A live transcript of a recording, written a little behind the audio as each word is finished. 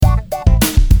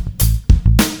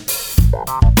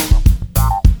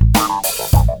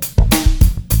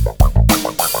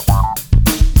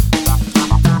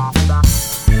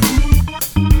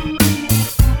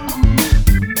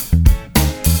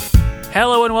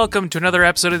welcome to another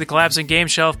episode of the Collapsing Game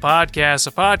Shelf Podcast,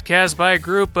 a podcast by a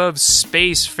group of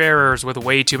spacefarers with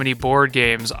way too many board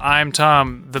games. I'm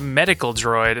Tom, the medical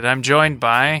droid, and I'm joined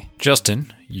by...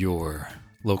 Justin, your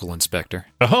local inspector.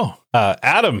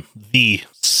 Adam, the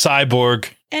cyborg.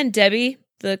 And Debbie,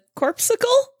 the Corpsicle?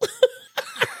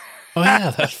 Oh yeah,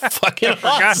 that's fucking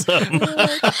awesome.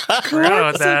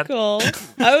 Corpsicle.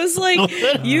 I was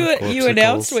like, you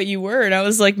announced what you were, and I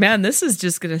was like, man, this is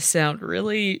just going to sound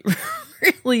really,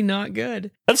 really not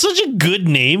good. That's such a good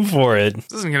name for it.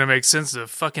 This isn't going to make sense to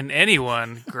fucking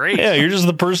anyone. Great. Yeah, you're just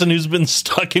the person who's been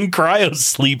stuck in cryo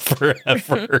sleep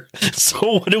forever.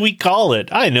 So what do we call it?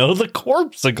 I know, the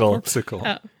Corpsicle. Corpsicle.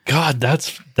 Oh. God,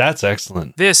 that's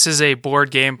excellent. This is a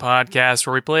board game podcast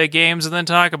where we play games and then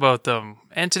talk about them.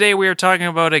 And today we are talking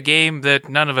about a game that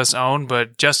none of us own,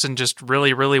 but Justin just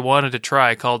really, really wanted to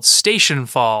try, called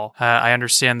Stationfall. I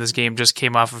understand this game just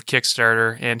came off of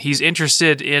Kickstarter, and he's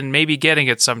interested in maybe getting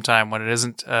it sometime when it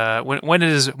isn't, when it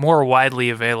is more widely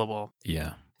available.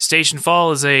 Yeah.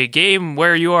 Stationfall is a game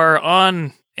where you are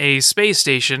on a space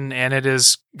station and it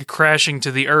is crashing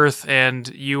to the Earth, and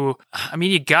you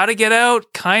gotta get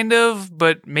out, kind of,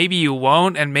 but maybe you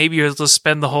won't, and maybe you'll just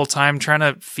spend the whole time trying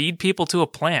to feed people to a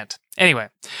plant. Anyway,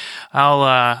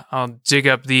 I'll dig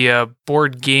up the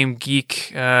Board Game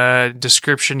Geek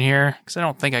description here, because I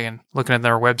don't think I can. Looking at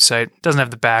their website, it doesn't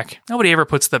have the back. Nobody ever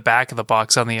puts the back of the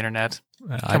box on the internet.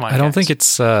 Come on, I don't guys. think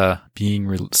it's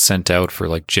being sent out for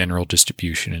like general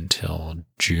distribution until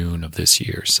June of this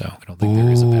year, so I don't think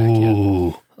there is a back yet.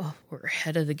 Oh, we're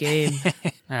ahead of the game.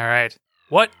 All right.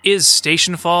 What is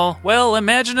Stationfall? Well,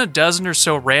 imagine a dozen or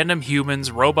so random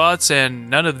humans, robots, and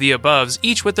none of the aboves,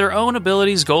 each with their own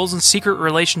abilities, goals, and secret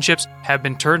relationships, have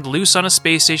been turned loose on a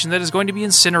space station that is going to be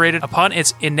incinerated upon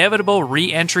its inevitable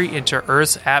re-entry into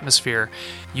Earth's atmosphere.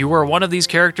 You are one of these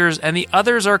characters, and the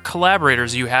others are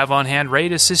collaborators you have on hand ready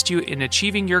to assist you in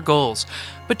achieving your goals.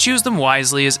 But choose them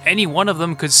wisely, as any one of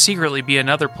them could secretly be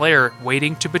another player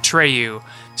waiting to betray you.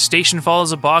 Stationfall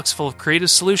is a box full of creative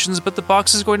solutions, but the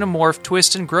box is going to morph,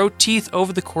 twist, and grow teeth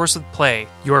over the course of play.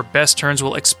 Your best turns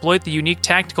will exploit the unique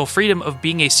tactical freedom of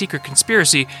being a secret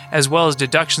conspiracy, as well as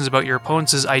deductions about your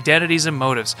opponent's identities and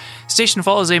motives.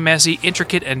 Stationfall is a messy,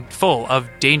 intricate, and full of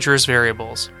dangerous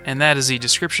variables. And that is the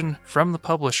description from the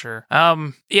publisher.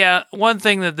 One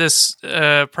thing that this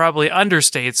probably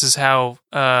understates is how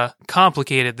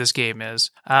complicated this game is.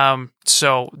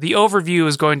 So the overview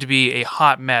is going to be a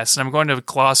hot mess, and I'm going to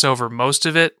gloss over most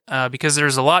of it because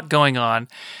there's a lot going on,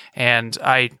 and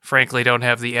I frankly don't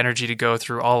have the energy to go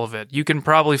through all of it. You can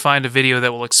probably find a video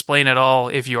that will explain it all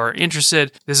if you are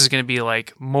interested. This is going to be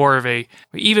like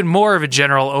even more of a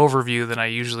general overview than I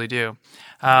usually do.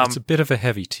 It's a bit of a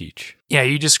heavy teach. Yeah,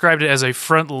 you described it as a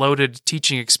front-loaded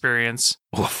teaching experience.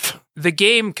 Oof. The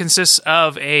game consists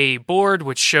of a board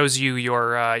which shows you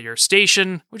your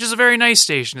station, which is a very nice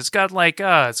station. It's got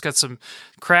it's got some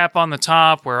crap on the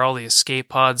top where all the escape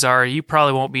pods are. You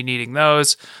probably won't be needing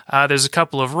those. There's a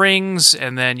couple of rings,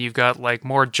 and then you've got like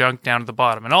more junk down at the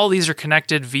bottom. And all these are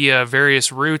connected via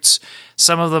various routes.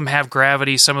 Some of them have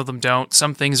gravity, some of them don't.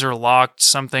 Some things are locked,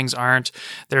 some things aren't.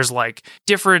 There's like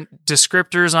different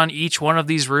descriptors on each one of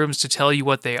these rooms to tell you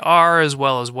what they are, as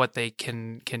well as what they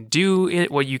can do,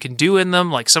 what you can do in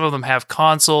them. Like some of them have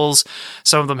consoles,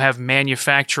 some of them have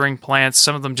manufacturing plants,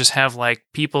 some of them just have like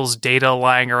people's data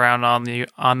lying around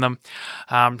on them.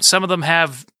 Some of them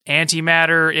have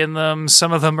antimatter in them.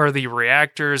 Some of them are the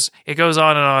reactors. It goes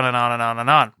on and on and on and on and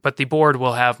on. But the board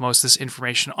will have most of this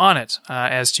information on it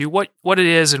as to what it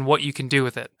is and what you can do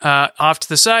with it. Off to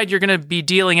the side, you're going to be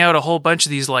dealing out a whole bunch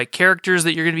of these like characters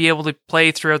that you're going to be able to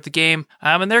play throughout the game.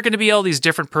 And they're going to be all these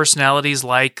different personalities,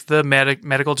 like the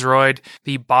medical droid,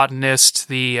 the botanist,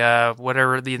 the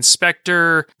the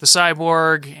inspector, the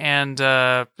cyborg, and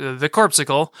the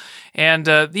Corpsicle. And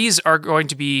these are going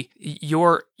to be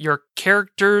your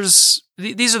characters.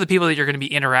 These are the people that you're going to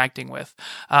be interacting with.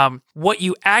 What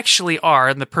you actually are,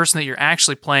 and the person that you're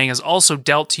actually playing, is also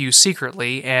dealt to you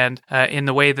secretly, and in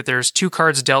the way that there's two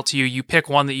cards dealt to you, you pick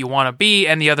one that you want to be,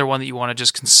 and the other one that you want to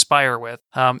just conspire with.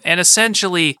 And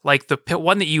essentially, like the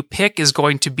one that you pick is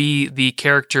going to be the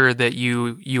character that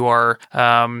you are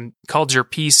called your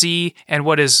PC, and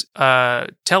what is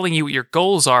telling you what your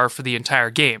goals are for the entire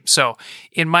game. So,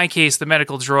 in my case, the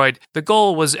medical droid, the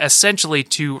goal was essentially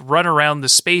to run around the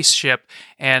spaceship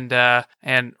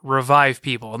and revive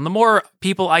people. And the more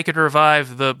people I could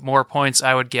revive, the more points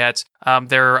I would get.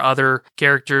 There are other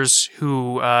characters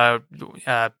who,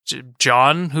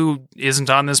 John, who isn't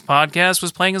on this podcast,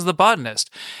 was playing as the botanist.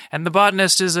 And the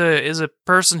botanist is a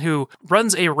person who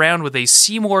runs around with a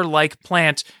Seymour-like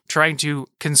plant trying to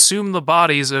consume the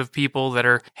bodies of people that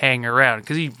are hanging around,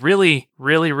 because he really,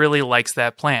 really, really likes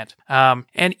that plant.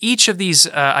 And each of these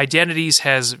identities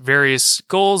has various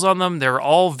goals on them. They're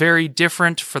all very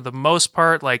different for the most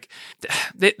part. Like,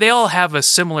 they all have a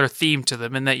similar theme to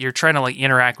them in that you're trying to like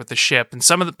interact with the ship. And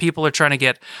some of the people are trying to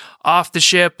get off the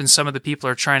ship, and some of the people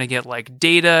are trying to get like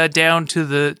data down to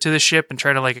the ship and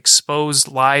try to like expose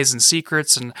lies and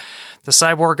secrets. And the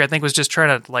cyborg, I think, was just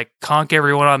trying to like conk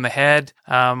everyone on the head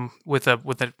with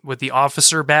the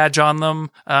officer badge on them.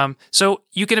 So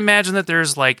you can imagine that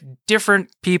there's like different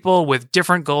people with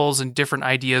different goals and different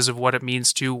ideas of what it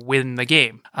means to win the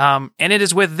game. And it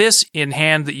is with this in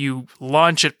hand that you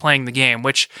launch at playing the game,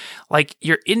 which like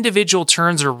your individual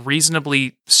turns are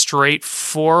reasonably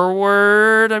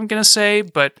straightforward, I'm going to say.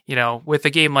 But, you know, with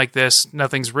a game like this,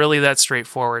 nothing's really that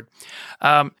straightforward.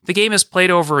 The game is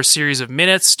played over a series of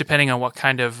minutes, depending on what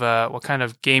kind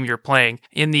of game you're playing.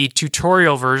 In the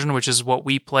tutorial version, which is what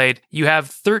we played, you have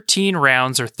 13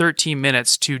 rounds or 13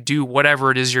 minutes to do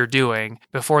whatever it is you're doing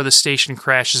before the station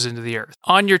crashes into the Earth.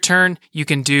 On your turn, you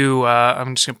can do.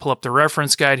 I'm just going to pull up the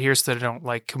reference guide here so that I don't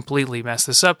like completely mess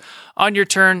this up. On your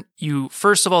turn, you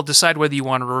first of all decide whether you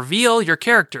want to reveal your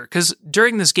character, because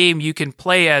during this game you can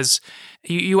play as.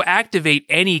 You activate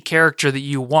any character that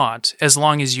you want as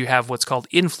long as you have what's called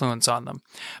influence on them.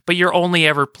 But you're only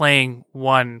ever playing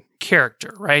one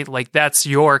character, right? Like that's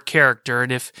your character,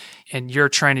 and you're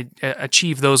trying to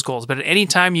achieve those goals. But at any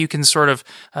time you can sort of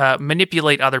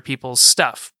manipulate other people's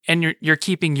stuff. And you're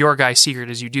keeping your guy secret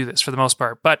as you do this for the most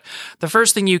part. But the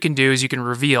first thing you can do is you can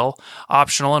reveal,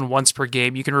 optional and once per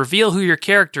game, you can reveal who your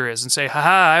character is and say,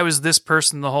 haha, I was this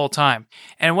person the whole time.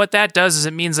 And what that does is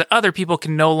it means that other people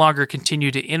can no longer continue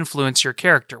to influence your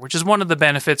character, which is one of the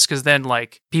benefits, because then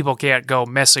like people can't go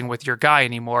messing with your guy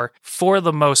anymore for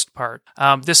the most part.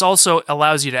 This also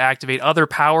allows you to activate other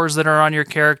powers that are on your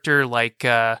character, like,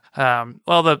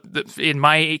 in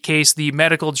my case, the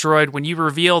medical droid, when you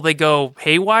reveal, they go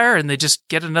haywire and they just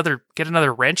get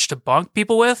another wrench to bonk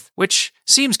people with, which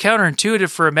seems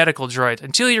counterintuitive for a medical droid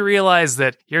until you realize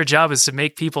that your job is to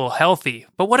make people healthy.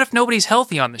 But what if nobody's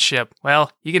healthy on the ship?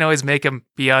 Well, you can always make them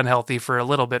be unhealthy for a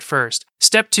little bit first.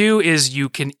 Step 2 is you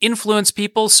can influence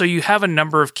people, so you have a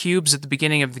number of cubes at the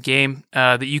beginning of the game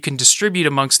that you can distribute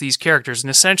amongst these characters.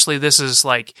 And essentially this is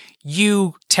like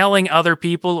you telling other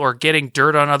people or getting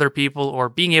dirt on other people or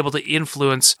being able to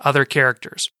influence other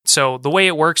characters. So the way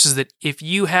it works is that if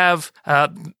you have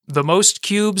the most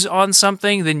cubes on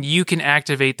something, then you can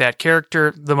activate that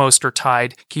character. The most are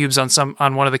tied cubes on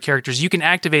one of the characters. You can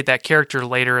activate that character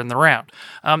later in the round.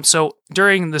 So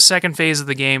during the second phase of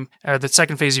the game, or the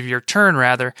second phase of your turn,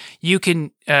 rather, you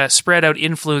can spread out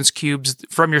influence cubes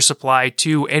from your supply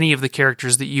to any of the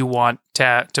characters that you want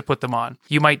to put them on.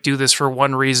 You might do this for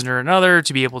one reason or another,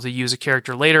 to be able to use a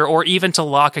character later, or even to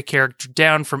lock a character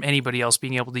down from anybody else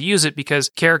being able to use it, because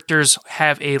characters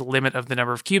have a limit of the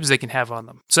number of cubes they can have on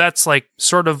them. So that's like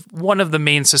sort of one of the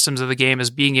main systems of the game, is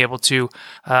being able to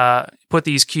put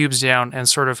these cubes down and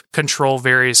sort of control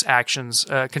various actions,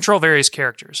 control various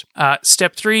characters.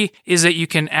 Step 3 is that you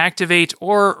can activate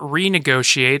or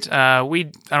renegotiate.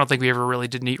 I don't think we ever really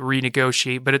did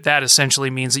renegotiate, but that essentially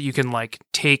means that you can like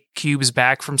take cubes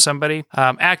back from somebody.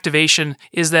 Activation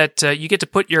is that you get to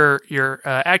put your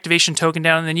activation token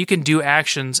down, and then you can do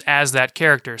actions as that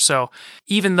character. So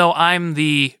even though I'm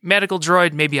the medical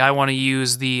droid, maybe I want to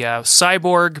use the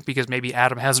cyborg, because maybe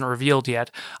Adam hasn't revealed yet.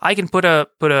 I can put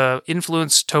a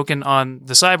influence token on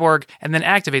the cyborg and then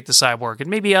activate the cyborg, and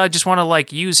maybe I just want to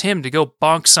like use him to go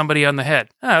bonk somebody on the head.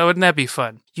 Wouldn't that be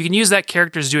fun? You can use that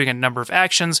character as doing a number of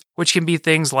actions, which can be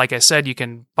things, like I said, you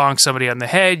can bonk somebody on the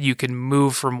head, you can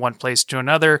move from one place to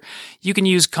another, you can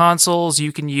use consoles,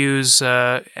 you can use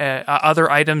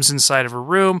other items inside of a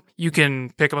room, you can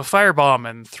pick up a firebomb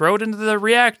and throw it into the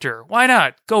reactor. Why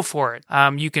not? Go for it.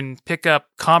 You can pick up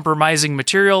compromising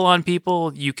material on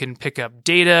people, you can pick up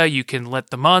data, you can let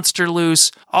the monster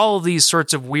loose, all of these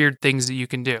sorts of weird things that you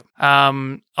can do.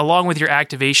 Along with your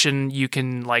activation, you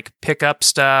can like pick up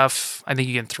stuff. I think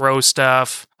you can throw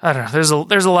stuff. I don't know.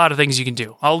 There's a lot of things you can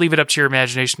do. I'll leave it up to your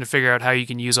imagination to figure out how you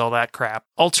can use all that crap.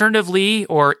 Alternatively,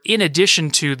 or in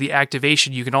addition to the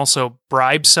activation, you can also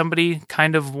bribe somebody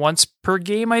kind of once per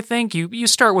game, I think. You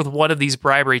start with one of these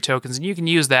bribery tokens, and you can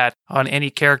use that on any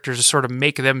character to sort of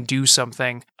make them do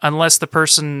something, unless the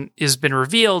person has been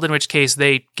revealed, in which case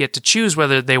they get to choose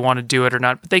whether they want to do it or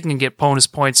not, but they can get bonus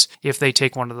points if they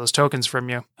take one of those tokens from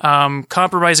you.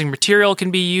 Compromising material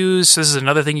can be used. This is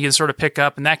another thing you can sort of pick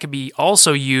up, and that can be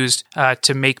also used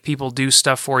to make people do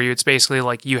stuff for you. It's basically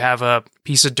like you have a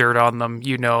piece of dirt on them,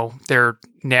 you know, their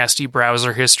nasty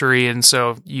browser history, and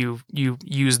so you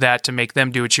use that to make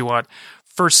them do what you want.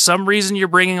 For some reason, you're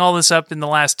bringing all this up in the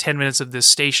last 10 minutes of this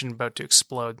station about to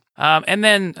explode. And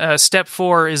then step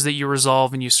 4 is that you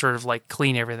resolve and you sort of like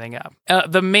clean everything up.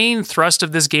 The main thrust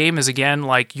of this game is, again,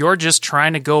 like you're just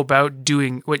trying to go about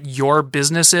doing what your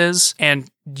business is and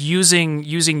using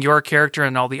your character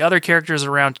and all the other characters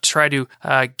around to try to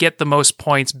get the most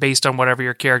points based on whatever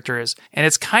your character is. And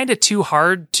it's kind of too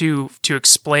hard to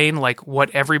explain like what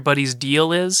everybody's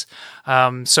deal is.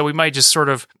 So we might just sort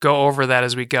of go over that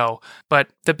as we go. But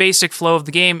the basic flow of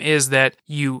the game is that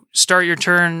you start your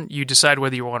turn, you decide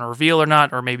whether you want to reveal or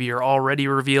not, or maybe you're already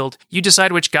revealed. You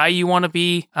decide which guy you want to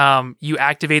be. You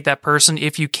activate that person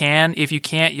if you can. If you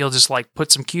can't, you'll just like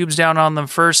put some cubes down on them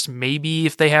first, maybe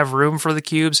if they have room for the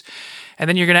cubes. And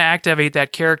then you're going to activate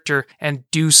that character and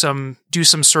do some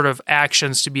sort of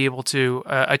actions to be able to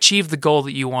achieve the goal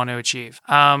that you want to achieve.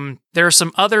 There are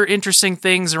some other interesting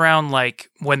things around, like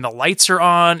when the lights are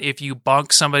on, if you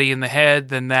bonk somebody in the head,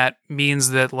 then that means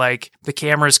that like the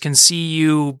cameras can see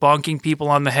you bonking people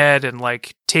on the head and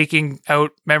like taking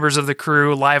out members of the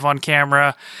crew live on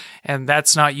camera. And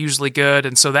that's not usually good.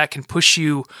 And so that can push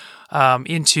you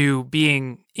into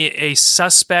being a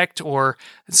suspect or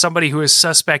somebody who is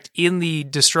suspect in the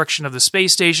destruction of the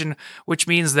space station, which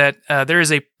means that there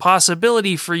is a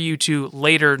possibility for you to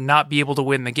later not be able to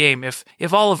win the game.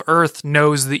 If all of Earth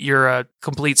knows that you're a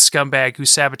complete scumbag who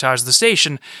sabotaged the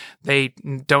station, they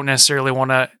don't necessarily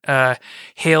want to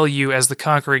hail you as the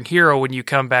conquering hero when you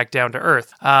come back down to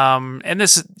Earth. And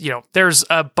this, there's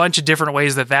a bunch of different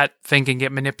ways that thing can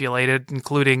get manipulated,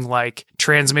 including like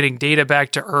transmitting data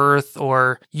back to Earth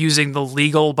or using the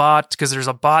legal bot, because there's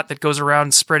a bot that goes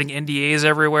around spreading NDAs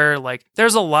everywhere. Like,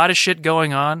 there's a lot of shit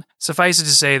going on. Suffice it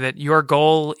to say that your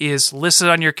goal is listed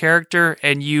on your character,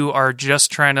 and you are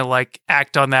just trying to like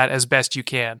act on that as best you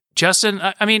can. Justin,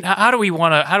 I mean, how do we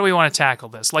want to tackle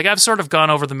this? Like, I've sort of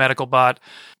gone over the medical bot.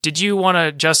 Justin, did you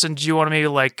want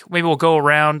to maybe we'll go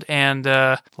around and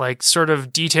like sort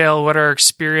of detail what our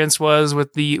experience was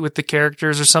with the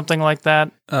characters or something like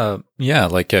that? Yeah,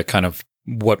 like kind of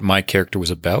what my character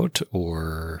was about,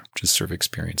 or just sort of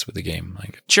experience with the game.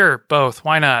 Like, sure, both.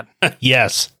 Why not?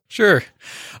 Yes. Sure.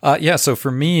 Yeah, so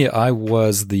for me, I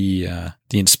was the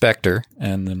inspector,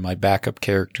 and then my backup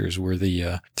characters were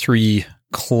the 3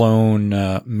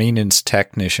 clone maintenance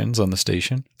technicians on the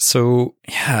station. So,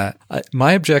 yeah,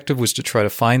 my objective was to try to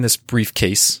find this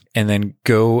briefcase and then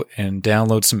go and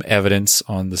download some evidence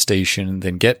on the station and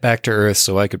then get back to Earth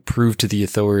so I could prove to the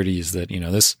authorities that,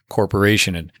 this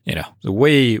corporation and, is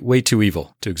way too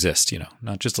evil to exist,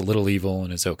 not just a little evil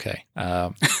and it's okay.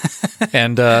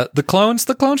 And the clones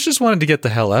just wanted to get the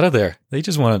hell out of there. They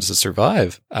just wanted to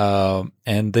survive.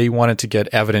 And they wanted to get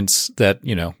evidence that,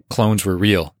 clones were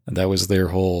real. And that was their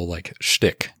whole like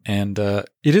shtick. And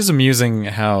it is amusing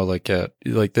how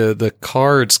the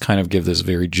cards kind of give this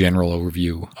very general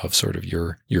overview of sort of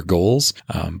your goals.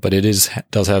 But it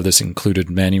does have this included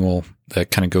manual that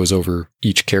kind of goes over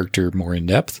each character more in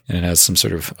depth, and it has some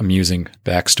sort of amusing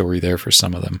backstory there for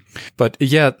some of them. But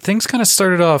yeah, things kind of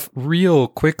started off real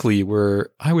quickly where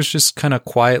I was just kind of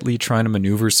quietly trying to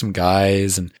maneuver some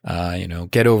guys and,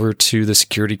 get over to the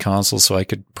security console so I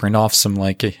could print off some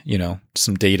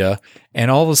some data. And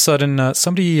all of a sudden,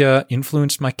 somebody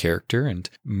influenced my character and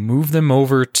moved them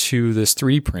over to this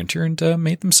 3D printer and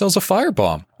made themselves a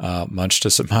firebomb, much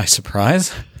to my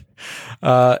surprise.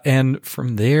 And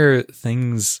from there,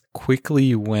 things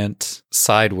quickly went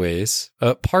sideways,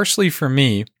 partially for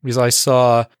me, because I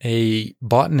saw a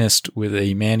botanist with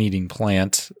a man-eating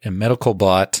plant, a medical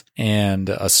bot, and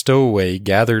a stowaway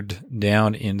gathered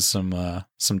down in some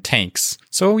tanks.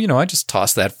 So, I just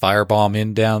tossed that firebomb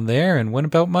in down there and went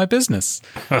about my business.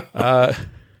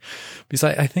 Because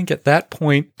I think at that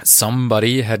point,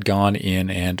 somebody had gone in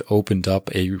and opened up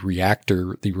the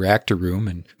reactor room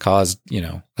and caused,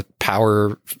 a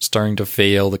power starting to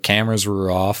fail, the cameras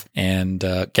were off, and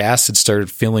gas had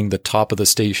started filling the top of the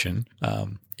station.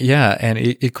 Yeah, and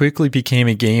it quickly became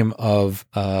a game of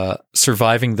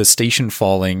surviving the station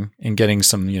falling and getting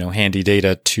some, handy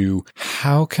data to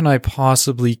how can I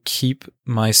possibly keep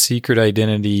my secret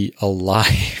identity alive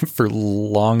for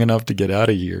long enough to get out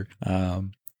of here.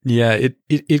 Yeah,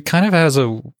 it kind of has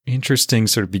a interesting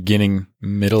sort of beginning,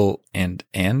 middle, and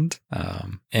end.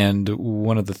 And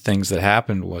one of the things that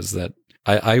happened was that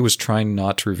I was trying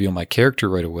not to reveal my character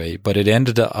right away, but it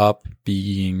ended up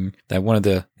being that one of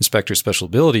the inspector's special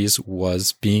abilities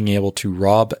was being able to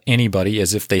rob anybody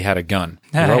as if they had a gun.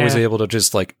 You're always able to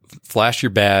just like flash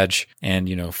your badge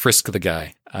and, frisk the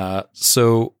guy.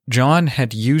 So John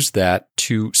had used that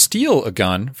to steal a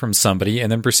gun from somebody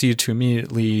and then proceeded to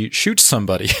immediately shoot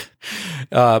somebody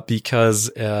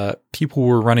because people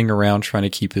were running around trying to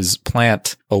keep his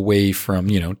plant away from,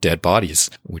 dead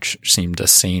bodies, which seemed a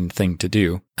sane thing to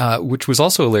do. Which was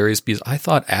also hilarious because I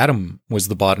thought Adam was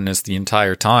the botanist the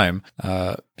entire time,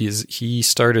 because he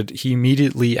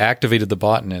immediately activated the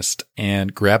botanist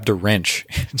and grabbed a wrench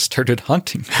and started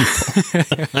hunting people.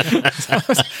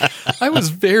 I was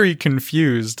very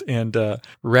confused and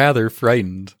rather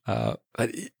frightened.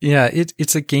 Yeah,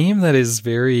 it's a game that is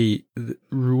very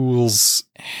rules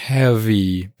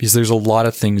heavy because there's a lot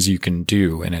of things you can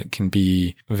do and it can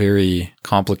be very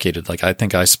complicated. Like I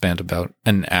think I spent about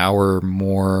an hour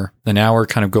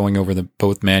kind of going over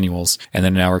both manuals and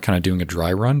then an hour kind of doing a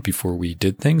dry run before we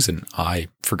did things, and I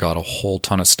forgot a whole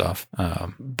ton of stuff.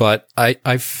 But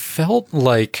I felt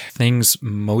like things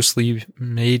mostly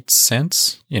made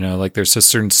sense. Like there's a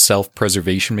certain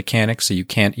self-preservation mechanic, so you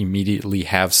can't immediately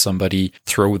have somebody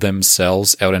throw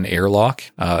themselves out an airlock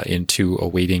into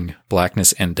awaiting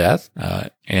blackness and death.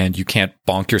 And you can't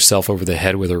bonk yourself over the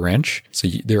head with a wrench. So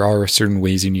there are certain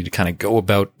ways you need to kind of go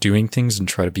about doing things and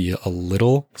try to be a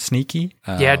little sneaky.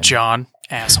 Yeah, John,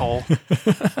 asshole.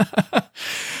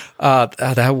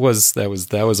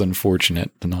 That was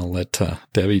unfortunate, and I'll let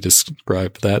Debbie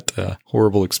describe that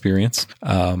horrible experience.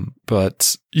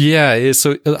 But yeah,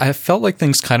 so I felt like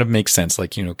things kind of make sense.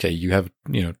 Like, okay, you have,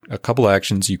 a couple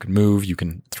actions. You can move, you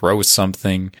can throw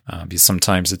something, because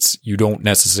sometimes you don't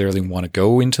necessarily want to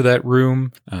go into that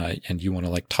room, and you want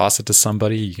to like toss it to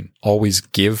somebody. You can always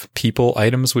give people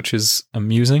items, which is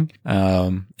amusing.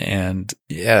 And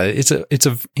yeah, it's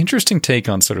a interesting take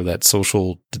on sort of that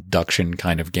social deduction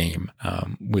kind of game,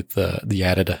 with the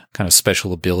added kind of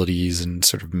special abilities and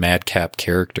sort of madcap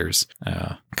characters,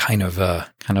 kind of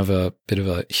a bit of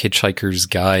a Hitchhiker's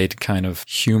Guide kind of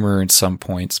humor at some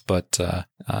points, but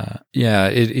yeah,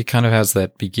 it kind of has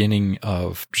that beginning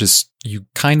of just you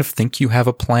kind of think you have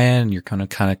a plan, you're kind of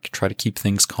try to keep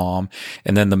things calm,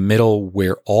 and then the middle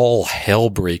where all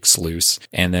hell breaks loose,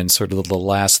 and then sort of the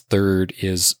last third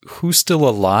is who's still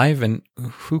alive and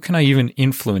who can I even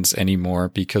influence anymore,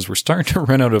 because we're starting to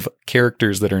run out of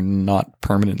characters that are not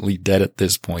permanently dead at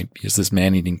this point because this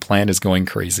man-eating plant is going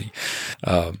crazy.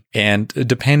 And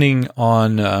depending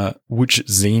on which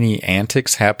zany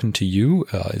antics happen to you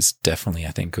is definitely,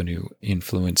 I think, going to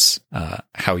influence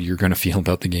how you're going to feel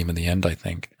about the game in the end, I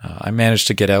think. I managed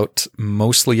to get out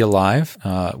mostly alive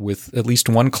with at least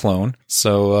one clone,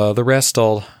 so the rest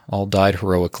all died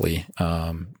heroically,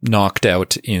 knocked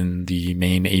out in the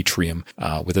main atrium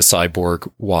with a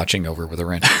cyborg watching over with a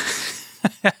wrench.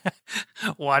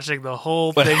 Watching the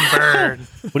whole thing burn.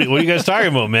 What are you guys talking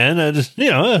about, man? It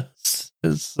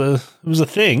was a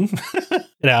thing.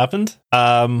 It happened.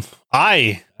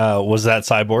 I was that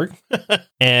cyborg,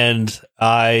 and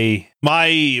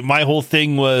my whole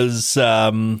thing was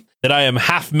that I am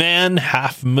half man,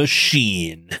 half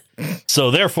machine. So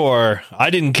therefore,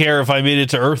 I didn't care if I made it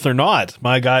to Earth or not.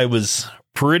 My guy was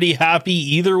pretty happy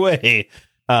either way.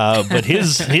 But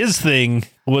his thing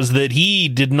was that he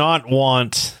did not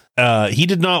want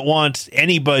any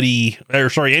of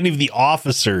the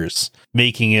officers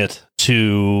making it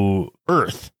to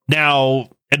Earth. Now,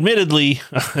 admittedly,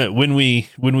 when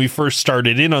we first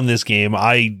started in on this game,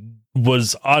 I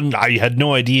had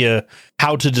no idea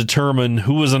how to determine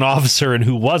who was an officer and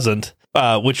who wasn't,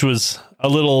 which was a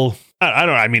little,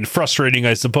 frustrating,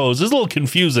 I suppose. It's a little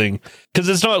confusing because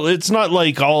it's not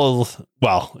like all,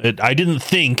 I didn't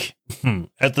think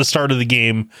at the start of the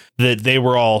game that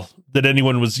that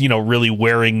anyone was, really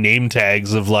wearing name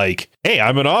tags of like, hey,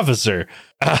 I'm an officer.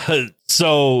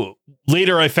 So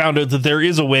later I found out that there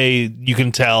is a way you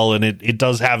can tell, and it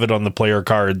does have it on the player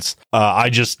cards. I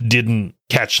just didn't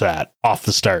catch that off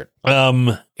the start.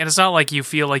 And it's not like you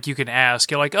feel like you can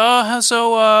ask. You're like,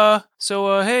 so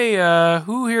So, hey,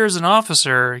 who here is an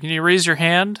officer? Can you raise your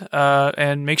hand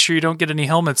and make sure you don't get any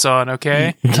helmets on,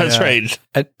 okay? That's right.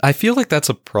 I feel like that's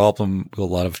a problem with a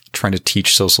lot of trying to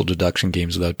teach social deduction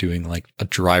games without doing like a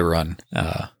dry run.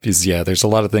 Because there's a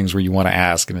lot of things where you want to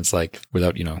ask and it's like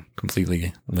without,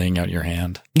 completely laying out your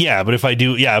hand. Yeah, but if I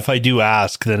do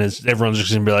ask, then everyone's just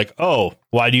going to be like, oh,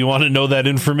 why do you want to know that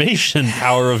information?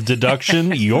 Power of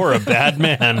deduction? You're a bad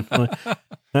man.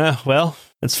 Well,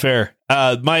 that's fair.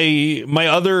 My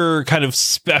other kind of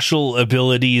special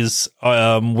abilities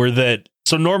were that,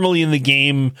 so normally in the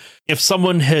game, if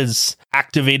someone has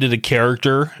activated a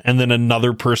character and then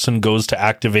another person goes to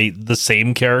activate the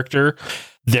same character,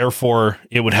 therefore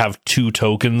it would have 2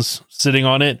 tokens sitting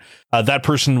on it, that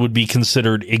person would be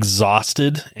considered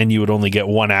exhausted and you would only get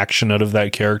 1 action out of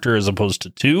that character as opposed to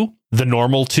 2. The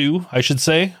normal 2, I should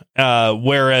say.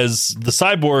 Whereas the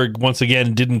cyborg, once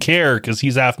again, didn't care because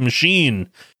he's half machine.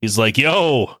 He's like,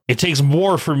 yo, it takes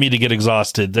more for me to get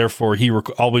exhausted. Therefore, he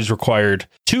always required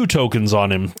 2 tokens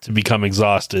on him to become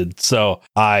exhausted. So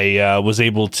I was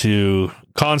able to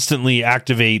constantly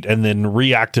activate and then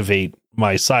reactivate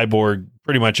my cyborg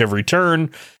pretty much every turn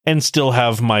and still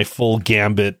have my full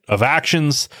gambit of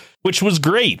actions, which was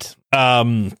great.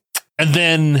 And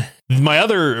then my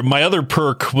other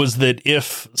perk was that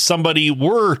if somebody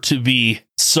were to be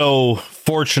so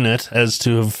fortunate as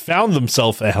to have found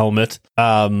themselves a helmet,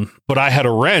 but I had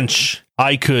a wrench,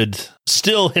 I could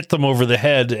still hit them over the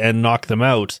head and knock them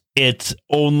out. It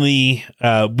only,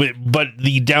 but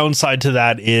the downside to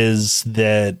that is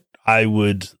that I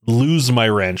would lose my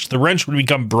wrench. The wrench would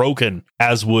become broken,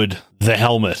 as would the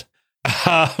helmet.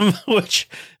 Which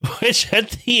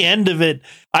at the end of it,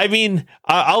 I mean,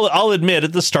 I'll admit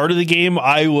at the start of the game,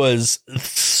 I was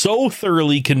so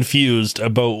thoroughly confused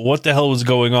about what the hell was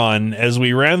going on as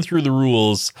we ran through the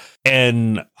rules.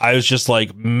 And I was just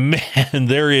like, man,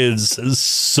 there is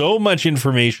so much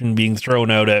information being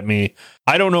thrown out at me.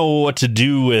 I don't know what to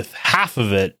do with half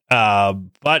of it.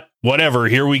 But whatever,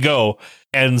 here we go.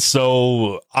 And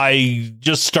so I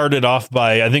just started off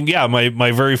by, I think,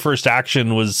 my very first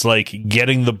action was like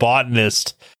getting the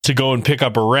botanist to go and pick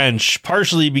up a wrench,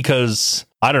 partially because,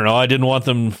 I don't know, I didn't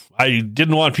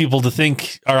want people to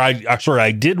think, or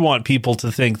I did want people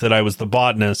to think that I was the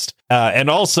botanist. And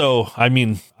also, I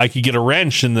mean, I could get a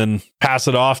wrench and then pass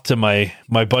it off to my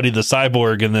buddy, the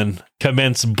cyborg, and then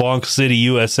commence Bonk City,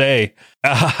 USA.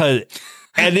 And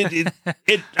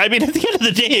I mean, at the end of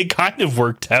the day, it kind of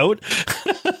worked out.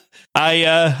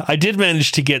 I did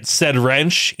manage to get said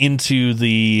wrench into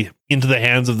the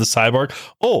hands of the cyborg.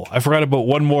 Oh, I forgot about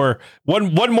one more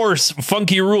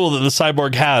funky rule that the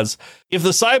cyborg has. If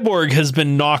the cyborg has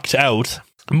been knocked out,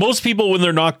 most people, when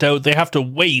they're knocked out, they have to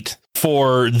wait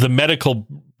for the medical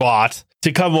bot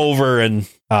to come over and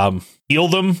heal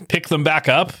them, pick them back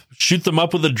up, shoot them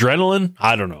up with adrenaline.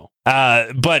 I don't know.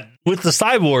 But with the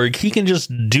cyborg, he can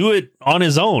just do it on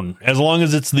his own as long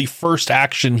as it's the first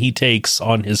action he takes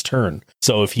on his turn.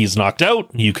 So if he's knocked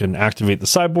out, you can activate the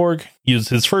cyborg, use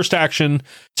his first action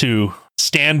to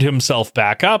stand himself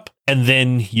back up, and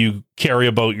then you carry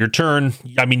about your turn.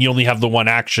 I mean, you only have the 1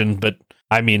 action, but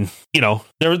I mean,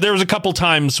 there was a couple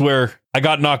times where I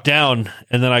got knocked down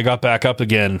and then I got back up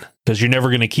again because you're never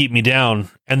going to keep me down.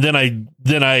 And then I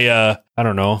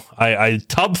don't know, I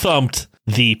tub thumped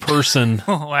the person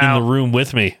in the room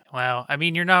with me. Wow. I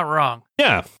mean, you're not wrong.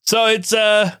 Yeah. So it's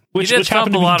which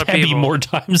happened to me Debbie more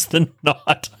times than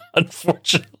not,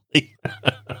 unfortunately.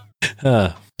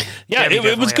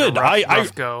 It was good.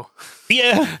 Rough go.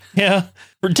 Yeah.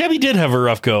 Debbie did have a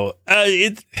rough go.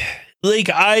 I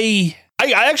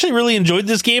actually really enjoyed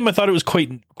this game. I thought it was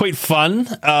quite fun.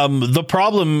 The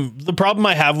problem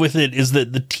I have with it is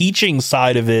that the teaching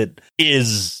side of it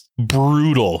is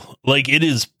brutal. Like, it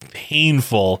is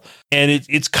painful, and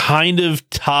it's kind of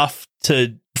tough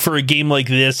for a game like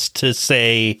this to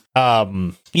say,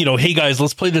 hey guys,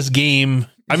 let's play this game.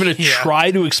 I'm going to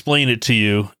try to explain it to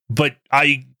you, but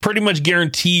I pretty much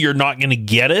guarantee you're not going to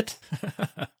get it.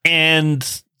 And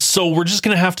so we're just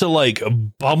going to have to like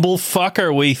bumblefuck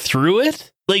our way through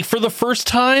it, like, for the first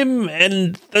time.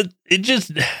 And it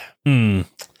just,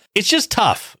 it's just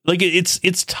tough. Like,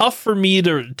 it's tough for me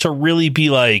to really be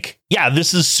like, yeah,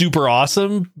 this is super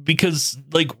awesome, because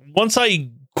like once I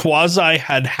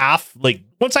had half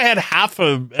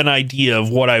of an idea of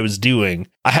what I was doing,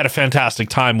 I had a fantastic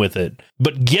time with it.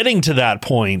 But getting to that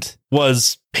point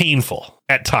was painful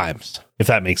at times, if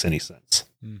that makes any sense.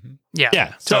 Mm-hmm. Yeah.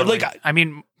 Totally. So, like, I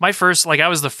mean, my first, like, I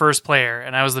was the first player,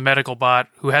 and I was the medical bot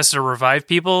who has to revive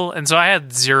people, and so I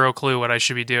had zero clue what I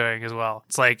should be doing as well.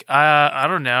 It's like, I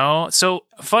don't know. So,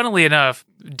 funnily enough,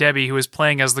 Debbie, who was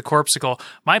playing as the Corpsicle,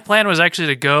 my plan was actually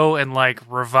to go and, like,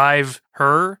 revive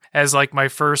her as, like, my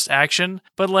first action.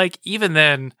 But, like, even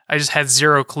then, I just had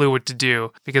zero clue what to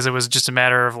do, because it was just a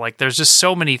matter of, like, there's just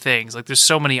so many things. Like, there's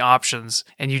so many options,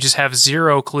 and you just have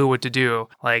zero clue what to do.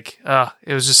 Like,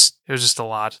 it was just a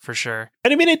lot, for sure.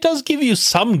 And I mean, it does give you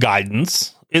some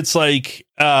guidance. It's like,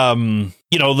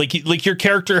 you know, like your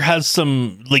character has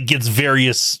some, like, gets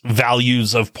various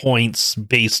values of points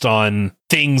based on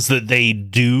things that they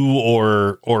do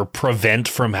or prevent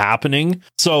from happening.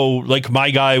 So, like,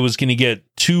 my guy was going to get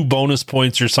 2 bonus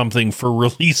points or something for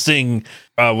releasing,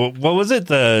 what was it?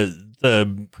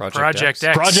 The Project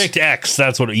X. Project X.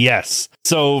 That's what. Yes.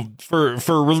 So for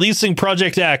releasing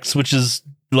Project X, which is,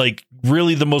 like,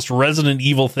 really the most Resident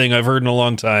Evil thing I've heard in a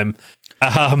long time.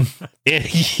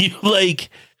 It's like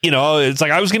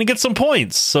I was going to get some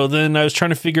points. So then I was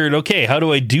trying to figure it. Okay, how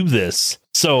do I do this?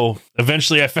 So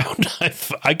eventually I found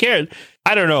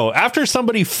I don't know. After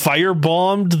somebody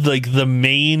firebombed, like, the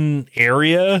main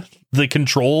area, the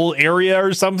control area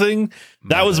or something,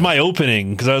 that was my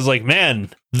opening, because I was like,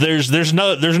 man, there's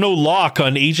no lock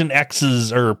on Agent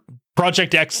X's or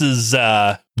Project X's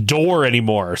door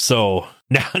anymore. So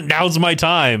now's my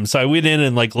time. So I went in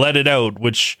and, like, let it out,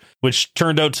 which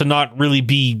turned out to not really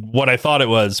be what I thought it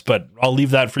was. But I'll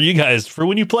leave that for you guys for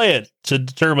when you play it to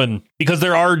determine, because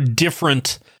there are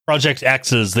different Project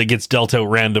X's that gets dealt out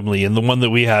randomly, and the one that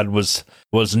we had was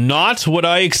not what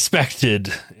I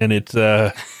expected, and it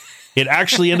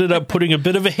actually ended up putting a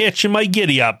bit of a hitch in my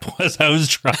giddy up as I was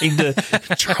trying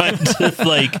to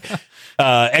like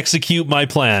execute my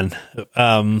plan.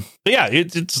 But yeah,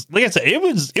 it's like I said,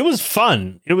 it was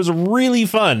fun. It was really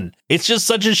fun. It's just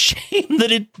such a shame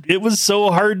that it was so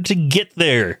hard to get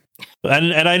there.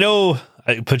 And I know,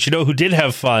 but you know who did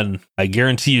have fun? I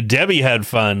guarantee you, Debbie had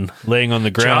fun laying on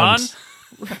the ground.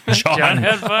 John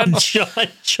had fun.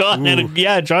 John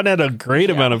had a great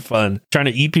amount of fun trying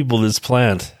to eat people this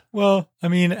plant. Well, I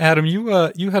mean, Adam, you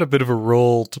had a bit of a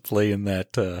role to play in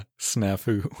that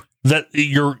snafu. That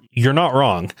you're not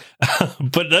wrong,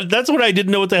 but that's what I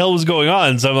didn't know what the hell was going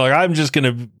on. So I'm like, I'm just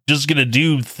gonna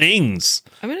do things.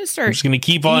 I'm gonna start. I'm just gonna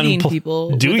keep on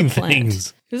people doing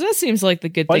things, because that seems like the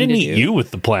good thing. I didn't eat you with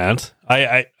the plant.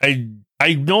 I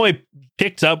know I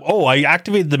picked up. Oh, I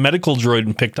activated the medical droid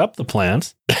and picked up the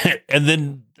plant, and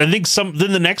then I think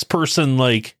then the next person,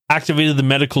 like, activated the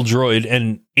medical droid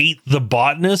and ate the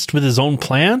botanist with his own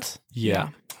plant. Yeah.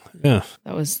 That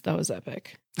was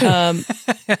epic.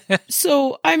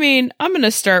 So, I mean, I'm going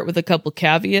to start with a couple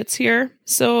caveats here.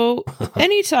 So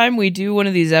anytime we do one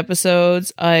of these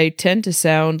episodes, I tend to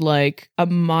sound like a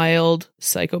mild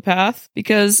psychopath,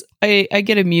 because I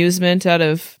get amusement out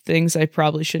of things I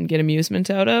probably shouldn't get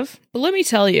amusement out of. But let me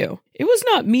tell you, it was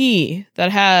not me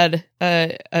that had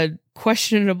a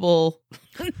questionable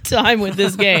time with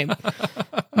this game.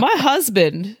 My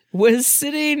husband was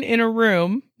sitting in a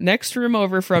room, next room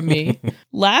over from me,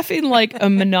 laughing like a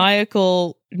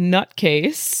maniacal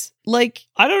nutcase. Like,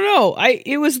 I don't know.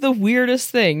 It was the weirdest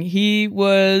thing. He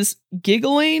was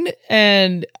giggling,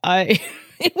 and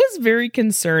it was very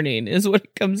concerning, is what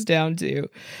it comes down to.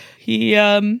 He,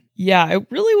 I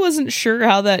really wasn't sure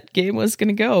how that game was going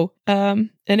to go. And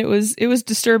it was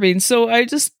disturbing. So I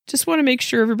just want to make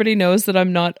sure everybody knows that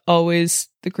I'm not always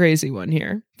the crazy one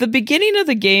here. The beginning of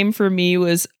the game for me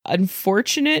was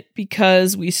unfortunate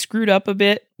because we screwed up a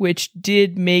bit, which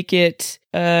did make it,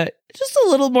 just a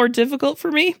little more difficult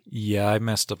for me. Yeah, I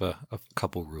messed up a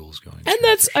couple rules going. And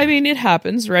that's, sure. I mean, it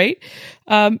happens, right?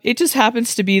 It just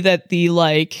happens to be that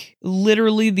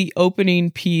literally the opening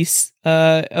piece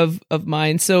of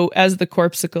mine. So as the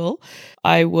Corpsicle,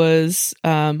 I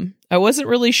wasn't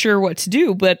really sure what to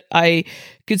do, but I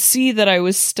could see that I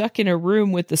was stuck in a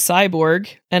room with the cyborg,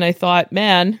 and I thought,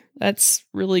 man, that's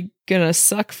really gonna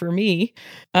suck for me.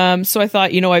 So I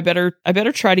thought, I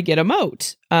better try to get him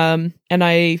out. And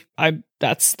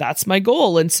that's my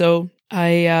goal. And so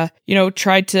I,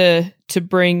 tried to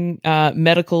bring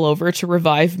medical over to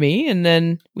revive me. And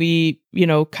then we,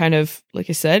 kind of, like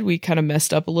I said, we kind of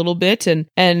messed up a little bit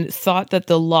and thought that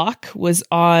the lock was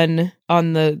on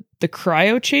the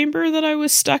cryo chamber that I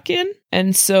was stuck in.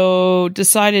 And so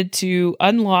decided to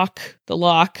unlock the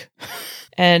lock.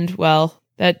 And well,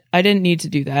 that I didn't need to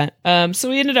do that. So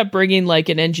we ended up bringing like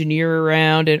an engineer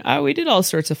around, and we did all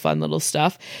sorts of fun little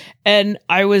stuff. And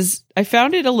I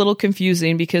found it a little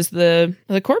confusing because the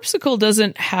Corpsicle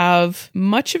doesn't have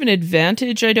much of an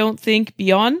advantage, I don't think,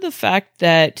 beyond the fact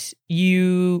that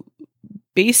you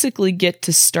basically get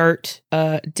to start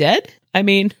dead. I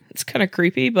mean, it's kind of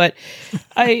creepy, but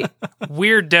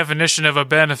weird definition of a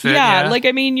benefit. Yeah, like,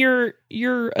 I mean,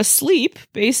 you're asleep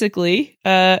basically,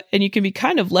 and you can be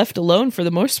kind of left alone for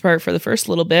the most part for the first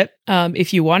little bit,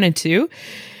 if you wanted to.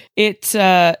 It's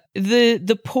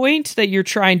the point that you're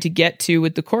trying to get to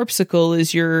with the Popsicle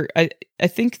is I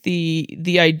think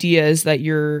the idea is that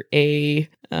you're a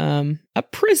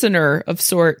prisoner of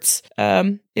sorts,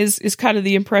 is kind of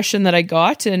the impression that I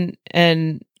got,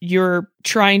 and you're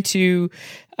trying to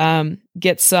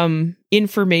get some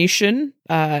information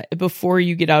before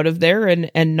you get out of there,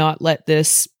 and not let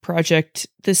this project,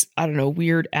 this, I don't know,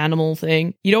 weird animal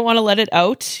thing, you don't want to let it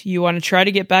out. You want to try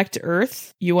to get back to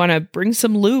Earth. You want to bring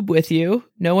some lube with you.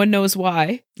 No one knows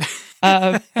why.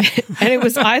 And it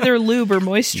was either lube or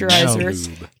moisturizer. No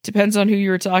lube. Depends on who you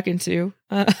were talking to.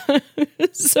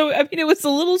 So, I mean, it was a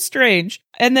little strange.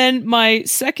 And then my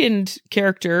second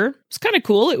character was kind of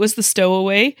cool. It was the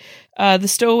Stowaway. The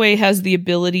Stowaway has the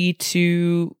ability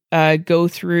to go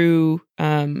through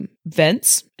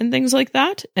vents and things like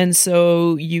that. And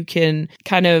so you can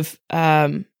kind of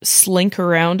slink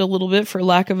around a little bit, for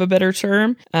lack of a better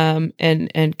term,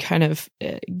 and kind of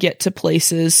get to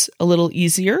places a little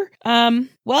easier.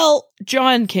 Well,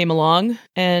 John came along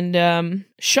and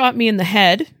shot me in the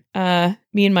head,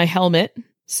 me and my helmet.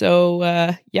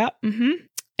 So, yeah.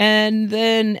 And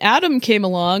then Adam came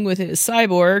along with his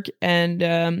cyborg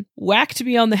and whacked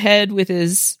me on the head with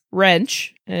his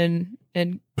wrench, and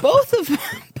both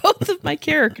of my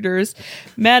characters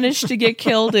managed to get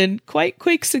killed in quite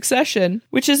quick succession,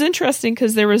 which is interesting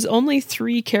because there was only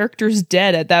 3 characters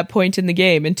dead at that point in the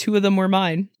game, and 2 of them were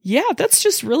mine. Yeah, that's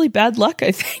just really bad luck,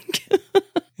 I think.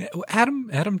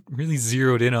 Adam really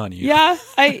zeroed in on you. Yeah,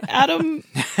 Adam.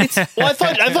 Well, I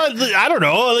thought, I don't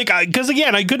know, like, because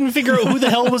again, I couldn't figure out who the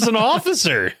hell was an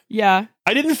officer. Yeah,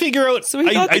 I didn't figure out. So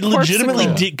I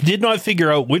legitimately did not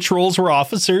figure out which roles were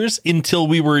officers until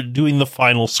we were doing the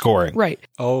final scoring. Right.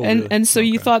 Oh, and really? and so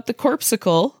you thought the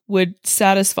Popsicle would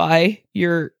satisfy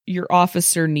your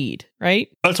officer need, right?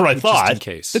 That's what I Just in thought.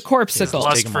 case. The Popsicle.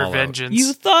 Lust Take 'em for all out. vengeance.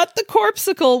 You thought the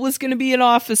Popsicle was going to be an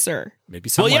officer. Maybe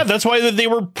Well, someone. yeah, that's why they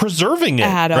were preserving it,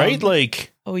 Adam. right?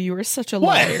 Like, Oh, you were such a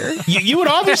what? liar. You would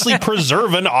obviously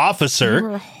preserve an You officer.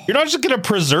 were- You're not just going to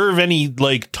preserve any,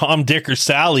 like, Tom, Dick, or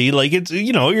Sally. Like, it's,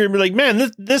 you know, you're like,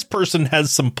 man, this person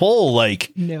has some pull.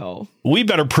 Like, No. we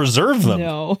better preserve them.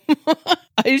 No.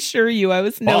 I assure you, I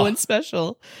was no Oh. one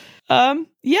special.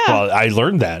 Yeah. Well, I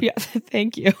learned that. Yeah,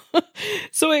 thank you.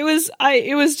 So it was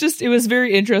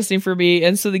very interesting for me,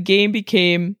 and so the game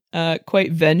became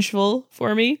quite vengeful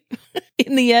for me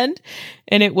in the end.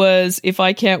 And it was, if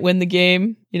I can't win the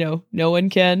game, you know, no one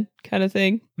can, kind of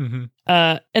thing. Mm-hmm.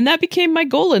 And that became my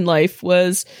goal in life,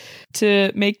 was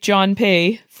to make John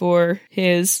pay for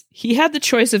he had the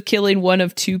choice of killing one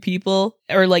of 2 people,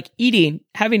 or like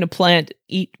having a plant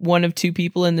eat one of 2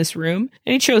 people in this room.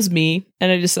 And he chose me,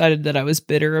 and I decided that I was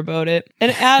bitter about it.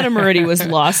 And Adam already was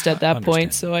lost at that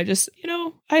point. So I just,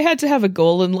 I had to have a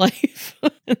goal in life.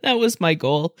 And that was my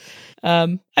goal.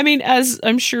 I mean, as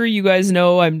I'm sure you guys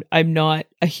know, I'm not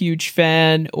a huge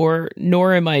fan,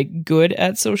 nor am I good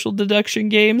at social deduction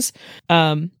games.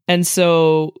 And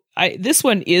so this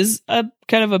one is a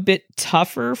kind of a bit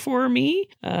tougher for me,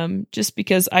 just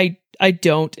because I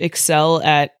don't excel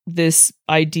at this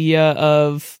idea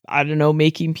of, I don't know,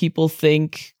 making people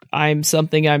think I'm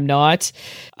something I'm not.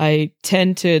 I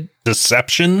tend to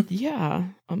Deception. Yeah,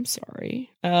 I'm sorry.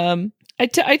 I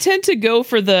tend to go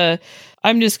for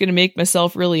I'm just going to make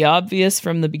myself really obvious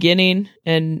from the beginning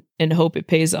and hope it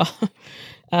pays off.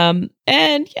 And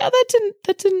yeah,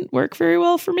 that didn't work very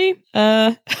well for me.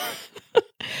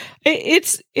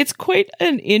 It's quite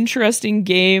an interesting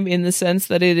game in the sense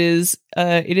that it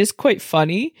is quite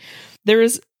funny. There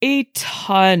is a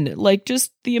ton, like,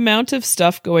 just the amount of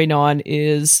stuff going on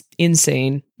is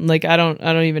insane. Like, I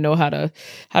don't even know how to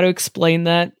explain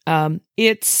that.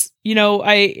 It's,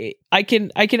 I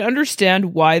can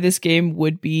understand why this game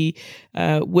would be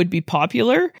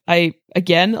popular.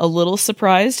 Again, a little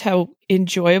surprised how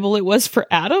enjoyable it was for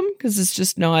Adam, because it's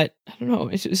just not, I don't know,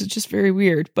 it's just very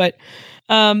weird. But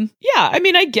yeah, I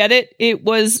mean, I get it. It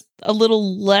was a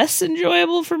little less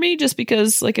enjoyable for me, just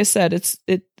because, like I said,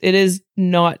 it is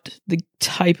not the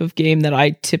type of game that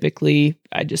I typically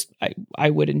I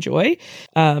would enjoy.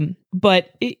 But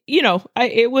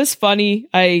it was funny.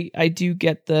 I do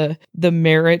get the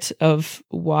merit of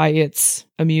why it's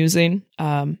amusing.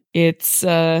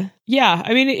 Yeah,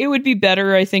 I mean, it would be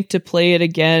better, I think, to play it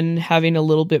again, having a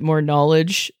little bit more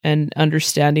knowledge and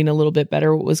understanding a little bit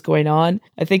better what was going on.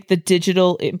 I think the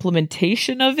digital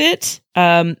implementation of it,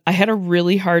 I had a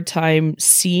really hard time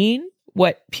seeing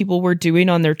what people were doing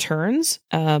on their turns.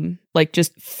 Like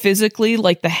just physically,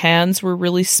 like the hands were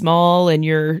really small and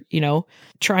you're,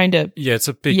 trying to, Yeah, it's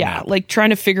a big map. like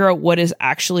trying to figure out what is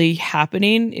actually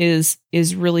happening is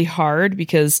really hard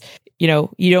because,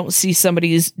 you don't see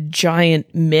somebody's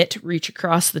giant mitt reach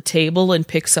across the table and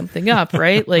pick something up,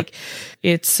 right? Like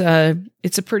it's a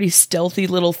pretty stealthy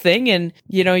little thing. And,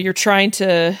 you're trying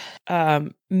to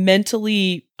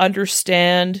mentally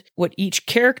understand what each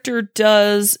character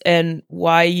does and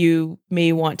why you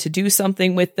may want to do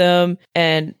something with them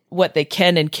and what they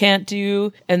can and can't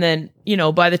do. And then,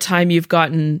 by the time you've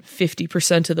gotten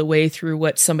 50% of the way through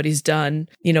what somebody's done,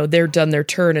 they're done their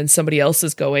turn and somebody else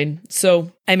is going.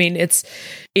 So, I mean, it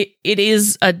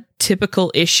is a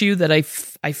typical issue that I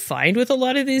find with a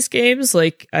lot of these games.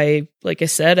 Like I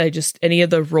said, any of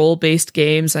the role-based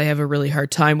games I have a really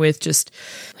hard time with. Just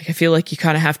like, I feel like you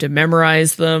kind of have to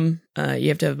memorize them. You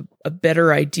have to have a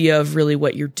better idea of really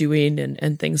what you're doing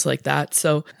and things like that.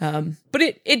 So, but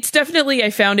it's definitely, I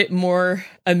found it more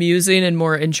amusing and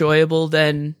more enjoyable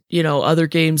than, other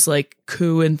games like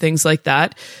Coup and things like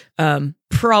that.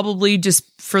 Probably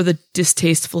just for the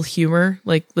distasteful humor.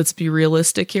 Like, let's be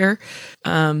realistic here.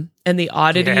 And the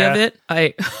oddity of it,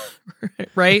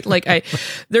 right? Like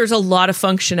there's a lot of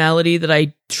functionality that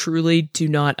I truly do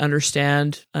not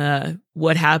understand,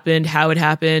 what happened, how it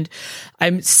happened.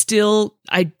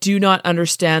 I do not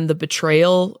understand the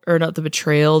betrayal, or not the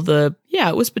betrayal,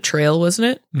 it was betrayal, wasn't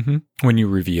it? Mm-hmm. When you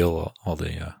reveal all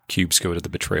the cubes go to the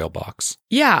betrayal box.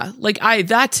 Yeah, like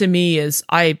that to me is,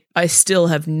 I still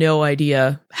have no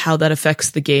idea how that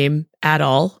affects the game at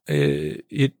all.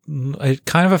 It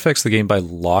kind of affects the game by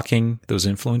locking those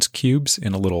influence cubes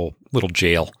in a little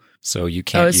jail. So you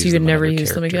can't use so you them can never on other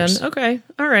use characters. them again. Okay.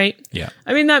 All right. Yeah.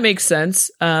 I mean, that makes sense.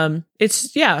 So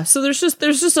there's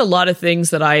just a lot of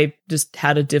things that I just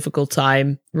had a difficult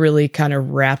time really kind of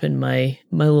wrapping my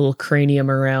little cranium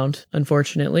around,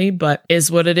 unfortunately, but is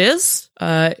what it is.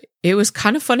 It was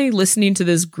kind of funny listening to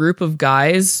this group of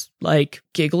guys like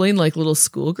giggling like little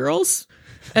schoolgirls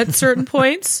at certain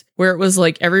points, where it was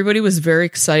like everybody was very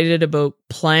excited about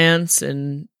plants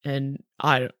and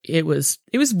it was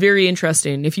very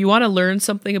interesting. If you want to learn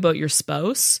something about your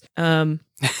spouse,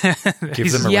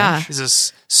 Give them a wrench. He's a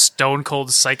stone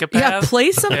cold psychopath. yeah,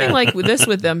 play something like this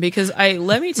with them, because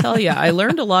let me tell you, I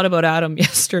learned a lot about Adam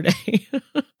yesterday.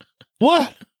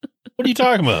 What? What are you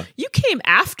talking about? You came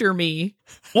after me.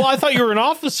 Well, I thought you were an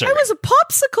officer. I was a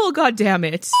popsicle,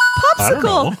 goddammit.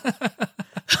 Popsicle. I don't know.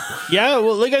 Yeah,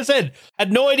 well, like I said,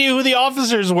 had no idea who the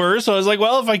officers were, so I was like,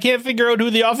 well, if I can't figure out who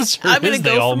the officer I'm gonna is,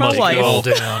 go they all for my must life. go. All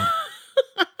down.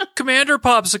 Commander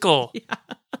Popsicle.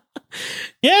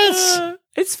 Yes.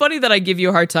 It's funny that I give you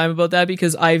a hard time about that,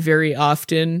 because I very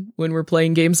often, when we're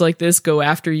playing games like this, go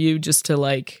after you just to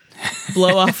like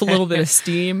blow off a little bit of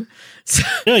steam. So,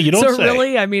 No, you don't say.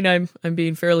 really, I mean, I'm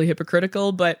being fairly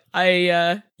hypocritical, but like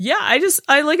I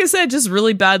said, just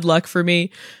really bad luck for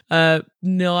me.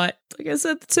 Not, like I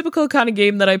said, the typical kind of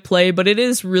game that I play, but it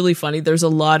is really funny. There's a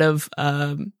lot of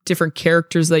different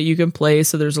characters that you can play,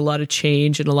 so there's a lot of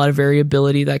change and a lot of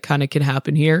variability that kind of can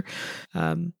happen here.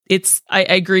 I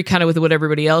agree kind of with what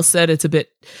everybody else said. It's a bit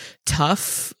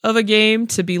tough of a game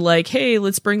to be like, hey,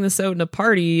 let's bring this out in a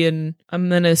party and I'm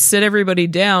going to sit everybody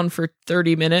down for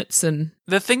 30 minutes. And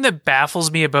The thing that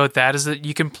baffles me about that is that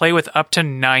you can play with up to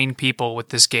 9 people with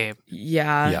this game.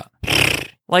 yeah.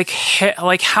 Like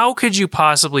how could you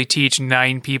possibly teach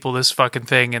 9 people this fucking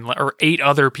thing, or 8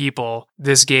 other people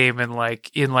this game in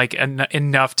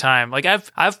enough time? Like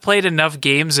I've played enough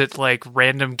games at like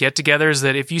random get-togethers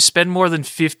that if you spend more than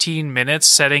 15 minutes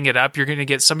setting it up, you're going to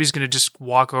get somebody's going to just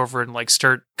walk over and like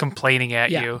start complaining at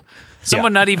you.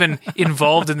 Someone not even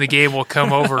involved in the game will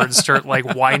come over and start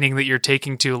like whining that you're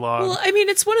taking too long. Well, I mean,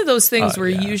 it's one of those things where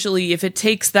usually if it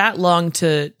takes that long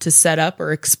to set up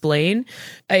or explain,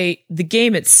 the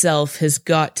game itself has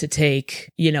got to take,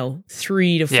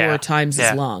 3 to 4 times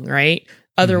as long, right?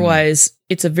 Otherwise,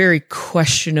 it's a very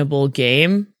questionable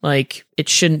game. Like, it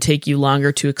shouldn't take you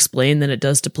longer to explain than it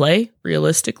does to play,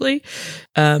 realistically.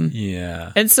 And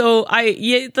so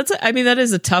that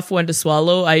is a tough one to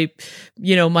swallow.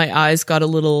 My eyes got a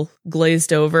little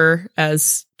glazed over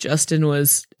as Justin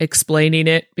was explaining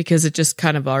it, because it just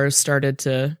kind of started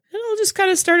to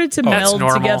meld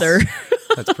together.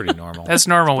 That's pretty normal. That's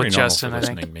normal with Pretty normal Justin, for I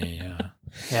think. listening to me, yeah.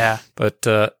 Yeah. But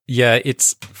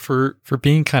it's for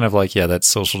being kind of like, that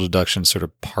social deduction sort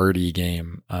of party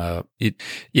game.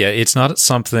 It's not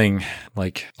something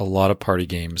like a lot of party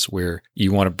games where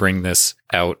you want to bring this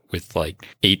out with like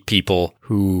 8 people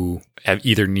who have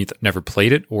either never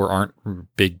played it or aren't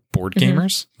big board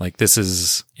gamers. Like this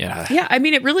is, Yeah, I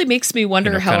mean, it really makes me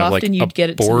wonder how kind of often like you'd get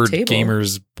it to the board table.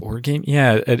 gamers board game.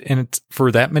 Yeah, and it's,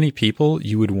 for that many people,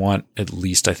 you would want at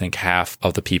least, I think, half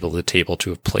of the people at the table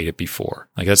to have played it before.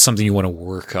 Like that's something you want to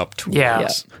work up towards. Yeah.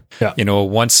 You know, a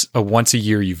once a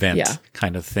year event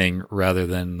kind of thing, rather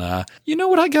than you know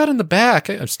what I got in the back?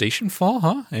 Stationfall,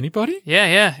 huh? Anybody?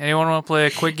 Yeah. Anyone want to play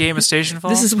a quick game of Stationfall?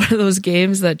 This is one of those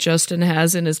games that Justin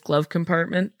has in his glove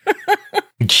compartment.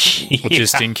 Well,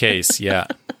 just in case, yeah.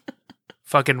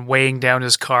 Fucking weighing down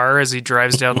his car as he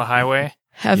drives down the highway.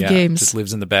 Have games. Just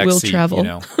lives in the back Will seat, travel. you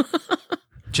know.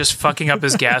 Just fucking up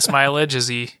his gas mileage as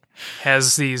he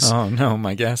has these Oh no,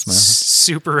 my gas mileage.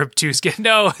 super obtuse.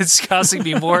 No, it's costing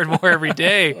me more and more every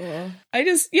day. I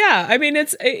mean,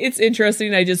 it's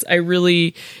interesting.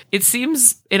 It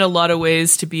seems in a lot of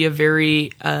ways to be a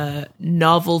very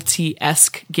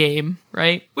novelty-esque game,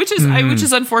 right? Which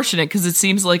is unfortunate because it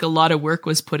seems like a lot of work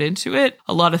was put into it,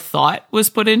 a lot of thought was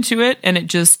put into it, and it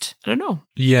just, I don't know.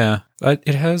 Yeah,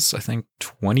 it has, I think,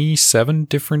 27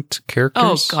 different characters.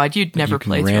 Oh God, you'd never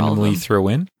play through all of randomly them. throw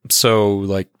in. So,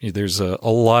 like, there's a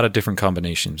lot of different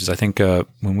combinations. I think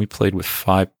when we played with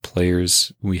 5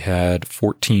 players, we had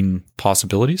 14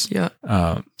 possibilities. Yeah.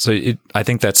 I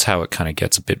think that's how it kind of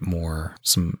gets a bit more,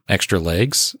 some extra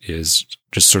legs, is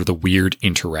just sort of the weird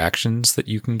interactions that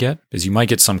you can get. Is you might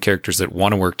get some characters that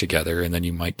want to work together, and then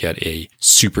you might get a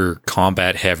super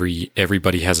combat heavy,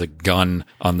 everybody has a gun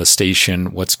on the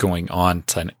station, what's going on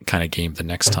kind of game the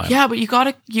next time. Yeah, but you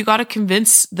gotta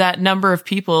convince that number of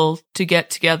people to get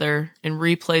together and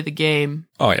replay the game.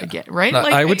 Oh yeah, again, right? I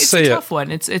Like, would it's say a tough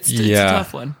one. It's a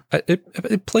tough one.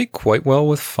 It played quite well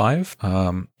with 5.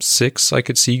 6, I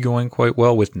could see going quite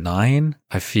well with 9.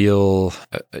 I feel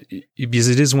because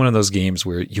it is one of those games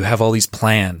where you have all these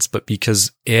plans, but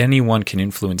because anyone can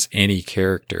influence any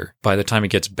character, by the time it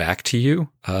gets back to you,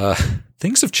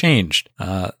 things have changed.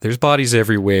 There's bodies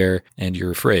everywhere, and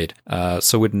you're afraid.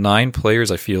 So with 9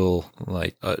 players, I feel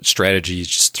like strategy,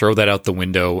 just throw that out the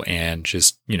window and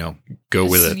just, go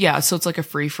with it. Yeah, so it's like a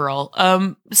free-for-all.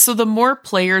 So the more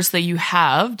players that you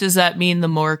have, does that mean the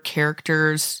more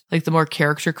characters, like the more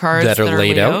character cards that are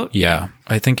laid out? Yeah.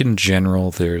 I think in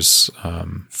general, there's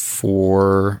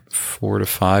 4 to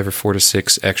 5 or 4 to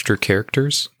 6 extra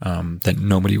characters that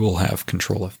nobody will have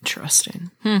control of.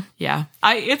 Interesting. Yeah.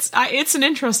 It's an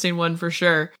interesting one for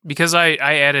sure. Because I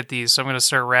edit these, so I'm going to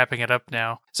start wrapping it up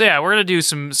now. So yeah, we're going to do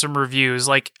some reviews.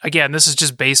 Like, again, this is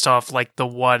just based off like the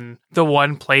one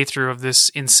playthrough of this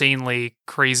insanely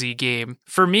crazy game.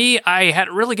 For me, I had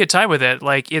a really good time with it.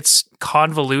 Like, it's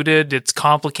convoluted, it's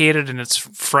complicated, and it's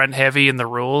front heavy in the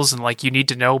rules, and like you need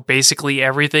to know basically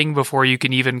everything before you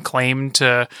can even claim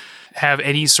to have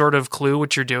any sort of clue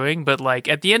what you're doing. But like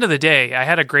at the end of the day, I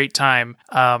had a great time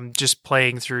just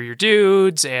playing through your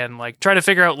dudes and like trying to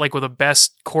figure out like what the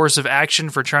best course of action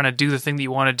for trying to do the thing that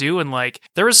you want to do. And like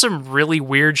there was some really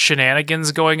weird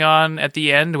shenanigans going on at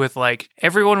the end with like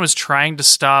everyone was trying to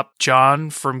stop John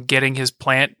from getting his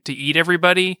plant to eat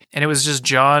everybody, and it was just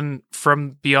John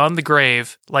from beyond the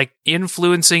grave like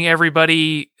influencing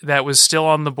everybody that was still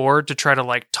on the board to try to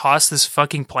like toss this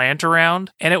fucking plant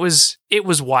around. And it was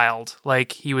wild.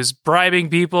 Like he was bribing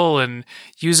people and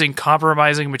using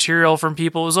compromising material from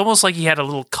people. It was almost like he had a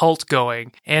little cult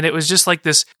going. And it was just like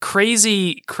this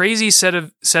crazy set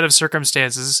of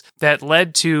circumstances that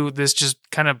led to this just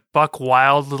kind of buck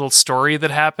wild little story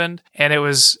that happened. And it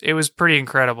was pretty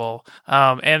incredible.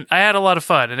 And I had a lot of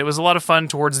fun. And it was a lot of fun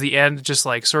towards the end, just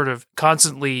like sort of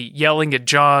constantly yelling at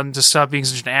John to stop being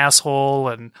such an asshole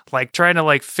and like trying to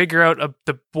like figure out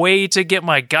the way to get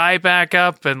my guy back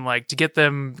up and like to get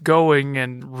them going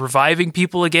and reviving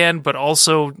people again, but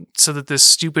also so that this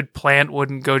stupid plant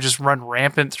wouldn't go just run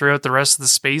rampant throughout the rest of the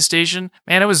space station.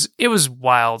 Man, it was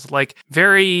wild. Like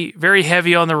very, very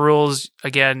heavy on the rules.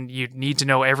 Again, you need to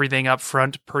know everything up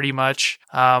front pretty much.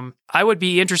 I would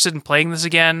be interested in playing this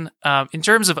again. In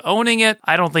terms of owning it,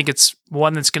 I don't think it's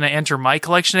one that's going to enter my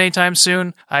collection anytime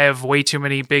soon. I have way too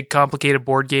many big, complicated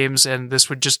board games, and this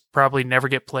would just probably never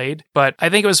get played. But I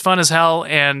think it was fun as hell,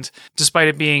 and despite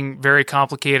it being very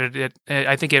complicated,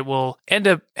 I think it will end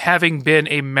up having been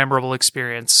a memorable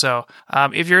experience. So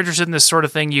if you're interested in this sort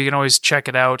of thing, you can always check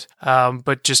it out,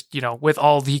 but just, with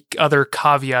all the other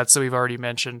caveats that we've already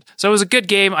mentioned. So it was a good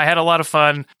game. I had a lot of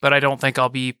fun, but I don't think I'll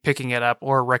be picking it up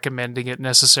or recommending recommending it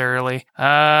necessarily.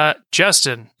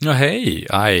 Justin. Oh, hey,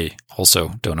 I also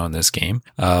don't own this game,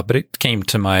 but it came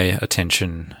to my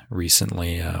attention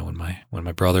recently when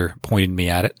my brother pointed me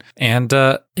at it, and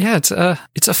it's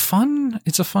a fun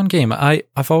game.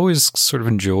 I've always sort of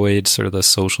enjoyed sort of the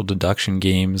social deduction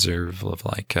games, or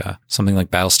like something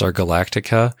like Battlestar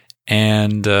Galactica.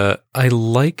 And I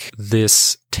like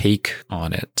this take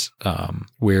on it,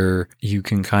 where you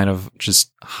can kind of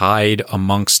just hide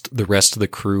amongst the rest of the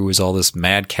crew as all this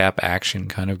madcap action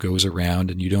kind of goes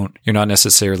around, and you're not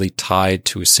necessarily tied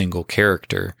to a single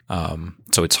character.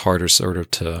 So it's harder sort of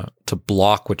to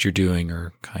block what you're doing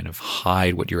or kind of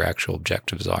hide what your actual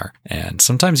objectives are. And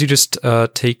sometimes you just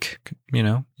take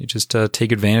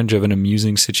advantage of an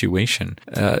amusing situation.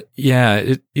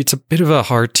 It's a bit of a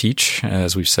hard teach,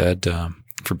 as we've said,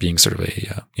 for being sort of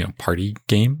a party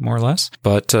game, more or less.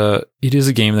 But it is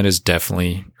a game that is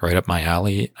definitely right up my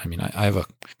alley. I mean, I have a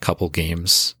couple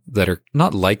games that are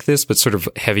not like this, but sort of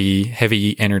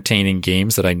heavy entertaining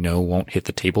games that I know won't hit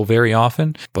the table very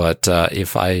often. But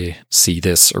if I see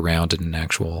this around in an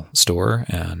actual store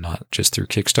and not just through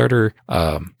Kickstarter,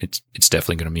 it's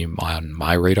definitely going to be on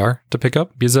my radar to pick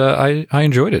up, because I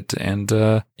enjoyed it, and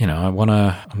I want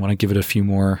to give it a few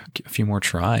more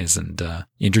tries and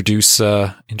introduce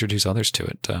others to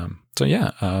it.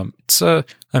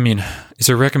 It's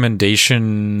a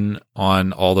recommendation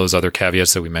on all those other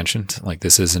caveats that we mentioned. Like,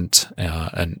 this isn't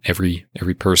an every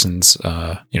person's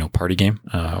party game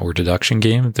or deduction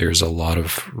game. There's a lot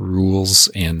of rules,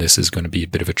 and this is going to be a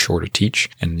bit of a chore to teach.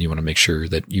 And you want to make sure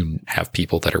that you have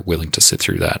people that are willing to sit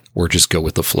through that, or just go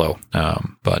with the flow.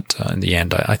 But in the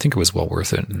end, I think it was well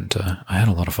worth it, and I had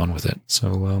a lot of fun with it.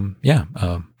 So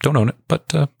don't own it, but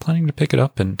planning to pick it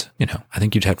up, and I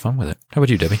think you'd had fun with it. How about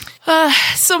you, Debbie?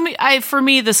 For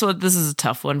me, this is a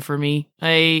tough one for me.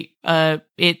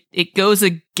 It goes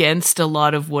against a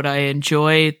lot of what I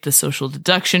enjoy. The social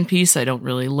deduction piece, I don't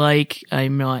really like.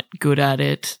 I'm not good at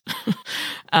it.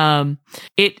 I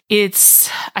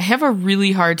have a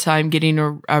really hard time getting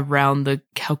around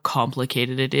how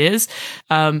complicated it is.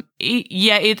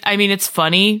 It's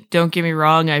funny. Don't get me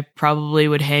wrong. I probably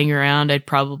would hang around. I'd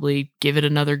probably give it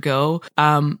another go.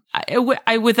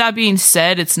 With that being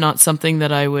said, it's not something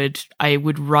that I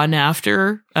would run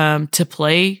after to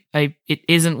play. It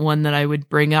isn't one that I would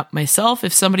bring up myself.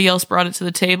 If somebody else brought it to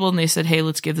the table and they said, "Hey,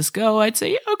 let's give this a go," I'd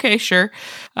say, "Yeah, okay, sure."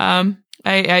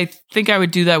 I think I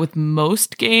would do that with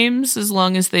most games, as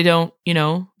long as they don't,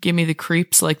 give me the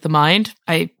creeps like the mind.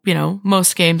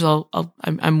 Most games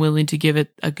I'm willing to give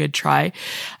it a good try.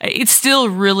 It still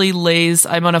really lays,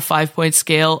 I'm on a 5-point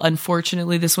scale.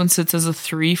 Unfortunately, this one sits as a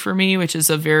 3 for me, which is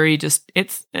a very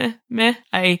meh.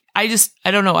 I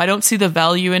don't know. I don't see the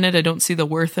value in it. I don't see the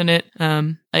worth in it.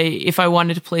 If I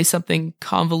wanted to play something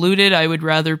convoluted, I would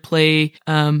rather play,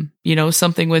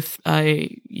 something with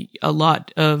a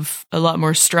lot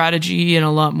more strategy and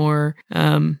a lot more,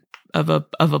 of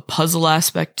a puzzle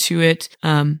aspect to it,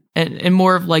 and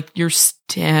more of like your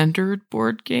standard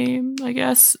board game, I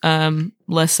guess.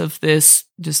 Less of this,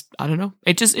 I don't know.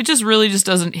 It just really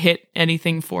doesn't hit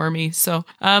anything for me. So,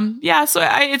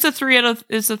 it's a 3 out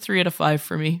of 5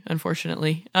 for me,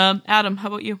 unfortunately. Adam, how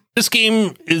about you? This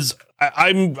game is,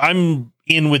 I'm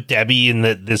in with Debbie in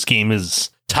that this game is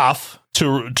tough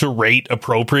to rate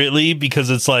appropriately, because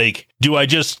it's like, do I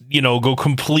just, go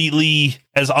completely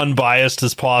as unbiased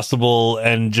as possible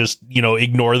and just,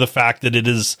 ignore the fact that it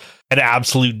is an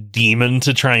absolute demon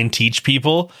to try and teach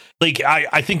people? Like,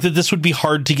 I think that this would be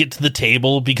hard to get to the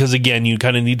table, because again, you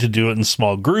kind of need to do it in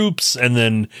small groups and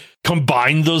then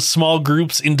combine those small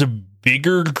groups into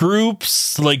bigger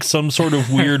groups, like some sort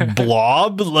of weird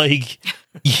blob. Like,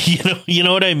 you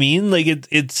know what I mean? Like,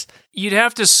 it's you'd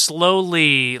have to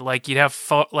slowly, like, you'd have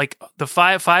the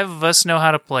five of us know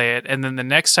how to play it, and then the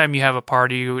next time you have a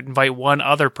party, you would invite one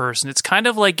other person. It's kind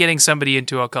of like getting somebody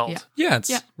into a cult. We're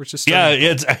just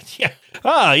yes.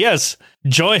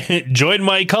 Join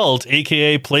my cult,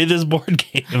 aka play this board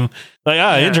game.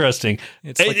 Like, interesting.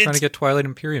 It's like trying to get Twilight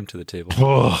Imperium to the table.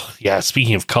 Oh, yeah.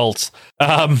 Speaking of cults,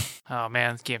 oh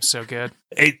man, this game's so good.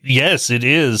 Yes, it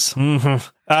is. Mm-hmm.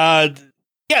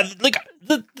 Like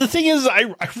the thing is,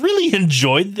 I really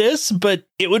enjoyed this, but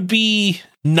it would be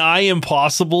nigh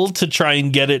impossible to try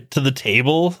and get it to the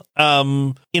table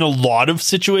in a lot of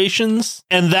situations,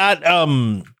 and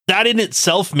that in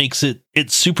itself makes it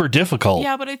super difficult.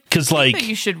 Yeah, but I think that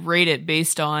you should rate it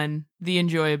based on the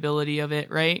enjoyability of it,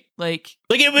 right?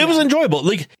 It was enjoyable.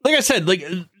 Like I said,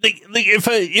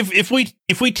 if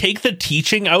we take the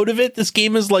teaching out of it, this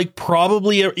game is like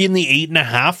probably in the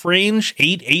 8.5 range,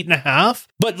 8.5.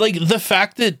 But like the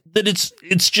fact that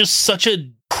it's just such a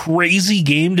crazy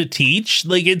game to teach,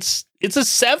 like it's a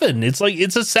 7. It's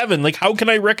a 7. Like, how can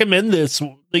I recommend this?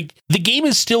 Like, the game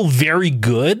is still very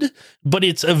good, but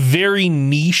it's a very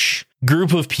niche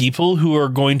group of people who are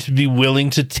going to be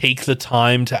willing to take the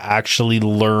time to actually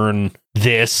learn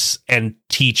this and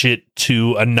teach it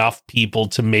to enough people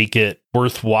to make it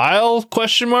worthwhile, ?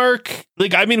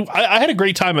 Like, I mean, I had a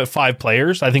great time at 5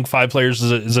 players. I think 5 players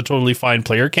is a totally fine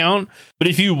player count. But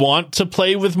if you want to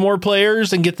play with more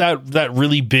players and get that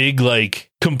really big,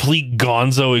 like, complete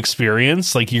gonzo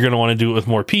experience, like, you're going to want to do it with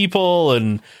more people.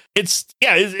 And it's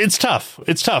tough.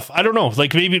 It's tough. I don't know.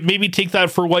 Like, maybe take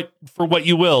that for what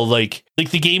you will. Like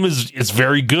the game is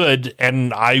very good,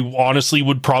 and I honestly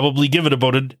would probably give it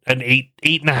about an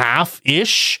 8.5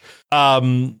 ish.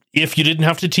 If you didn't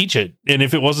have to teach it, and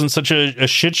if it wasn't such a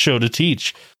shit show to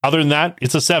teach. Other than that,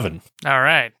 it's a 7. All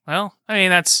right. Well, I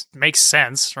mean, makes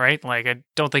sense, right? Like, I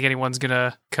don't think anyone's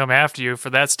gonna come after you for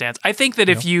that stance. I think that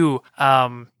if you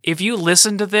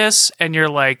listen to this and you're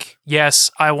like,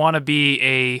 yes, I want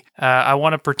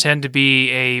to pretend to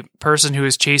be a person who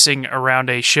is chasing around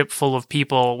a ship full of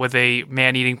people with a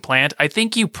man-eating plant, I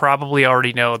think you probably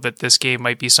already know that this game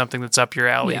might be something that's up your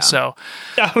alley. Yeah. So,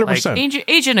 100%.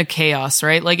 Agent of Chaos,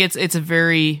 right? Like, it's a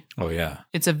very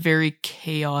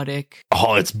chaotic.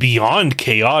 Oh, it's beyond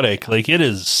chaotic. Like, it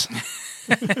is.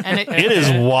 And it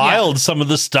is wild. Some of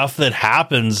the stuff that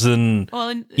happens, and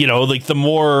like the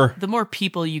more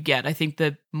people you get, I think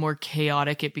the more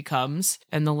chaotic it becomes,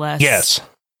 and the less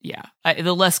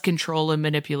the less control and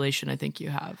manipulation I think you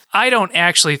have. I don't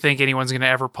actually think anyone's going to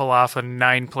ever pull off a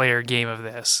 9-player game of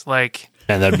this. Like,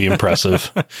 and that'd be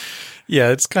impressive. Yeah,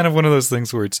 it's kind of one of those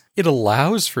things where it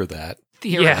allows for that.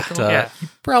 Theoretical. You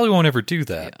probably won't ever do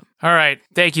that. Yeah. all right.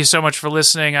 Thank you so much for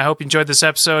listening. I hope you enjoyed this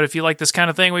episode. If you like this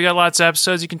kind of thing, we got lots of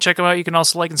episodes. You can check them out. You can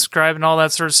also like and subscribe and all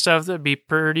that sort of stuff. That'd be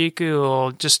pretty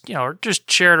cool. Just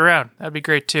share it around. That'd be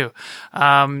great too.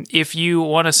 If you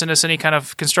want to send us any kind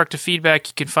of constructive feedback,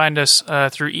 you can find us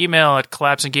through email at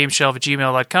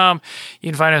collapsinggameshelf@gmail.com.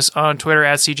 You can find us on Twitter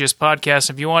at CGS Podcast.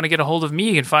 If you want to get a hold of me,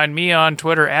 you can find me on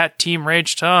Twitter at Team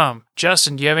Rage Tom.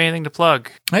 Justin, do you have anything to plug?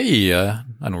 Hey, I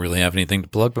don't really have anything to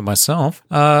plug but myself.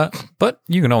 But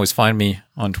you can always find me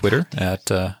on Twitter at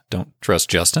Don't Trust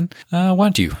Justin. Why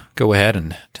don't you go ahead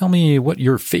and tell me what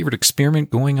your favorite experiment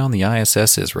going on the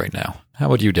ISS is right now? How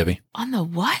about you, Debbie? On the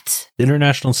what?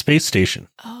 International Space Station.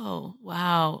 Oh,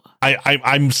 wow.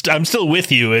 I'm still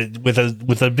with you with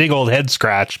a big old head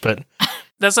scratch, but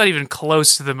That's not even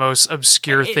close to the most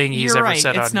obscure thing he's ever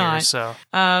said on here. So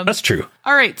that's true.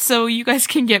 All right, so you guys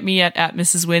can get me at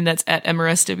Mrs. Wynn. That's at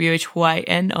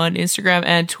MRSWHYN on Instagram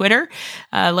and Twitter.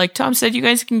 Like Tom said, you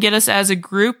guys can get us as a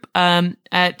group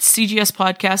at CGS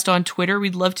Podcast on Twitter.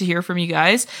 We'd love to hear from you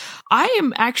guys. I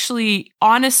am actually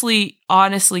honestly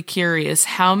curious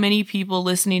how many people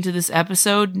listening to this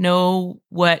episode know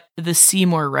what the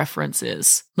Seymour reference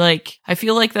is. Like, I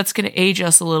feel like that's going to age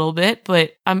us a little bit,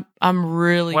 but I'm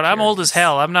really I'm curious. old as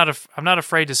hell. I'm not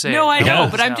afraid to say No, it. I know, Yeah.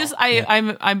 but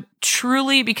I'm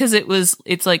truly, because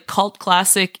it's like cult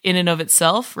classic in and of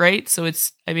itself, right? So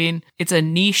it's a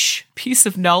niche piece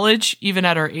of knowledge even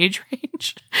at our age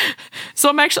range. So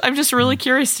I'm just really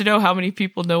curious to know how many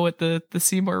people know what the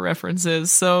Seymour reference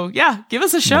is. So yeah, give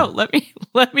us a shout. Let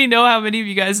me know how many of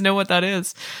you guys know what that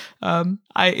is.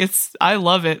 I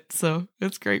love it. So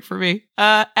it's great for me.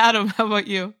 Adam, how about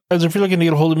you? As if you're looking to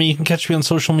get a hold of me, you can catch me on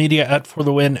social media at For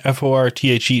The Win,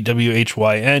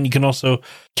 FORTHEWHYN. You can also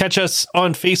catch us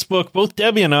on Facebook. Both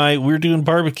Debbie and I, we're doing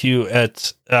barbecue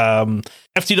at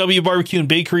FTW Barbecue and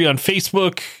Bakery on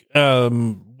Facebook.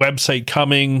 Website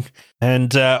coming.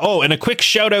 And and a quick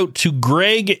shout out to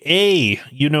Greg A.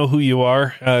 You know who you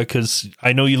are, because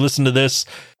I know you listen to this.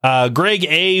 Greg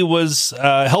A was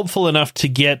helpful enough to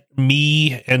get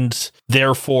me, and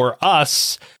therefore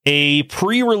us, a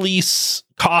pre-release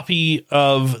copy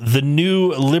of the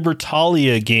new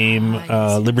Libertalia game,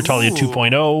 Libertalia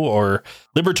 2.0, or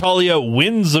Libertalia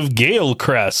Winds of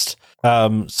Galecrest.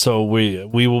 So we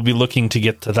will be looking to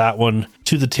get to that one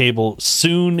to the table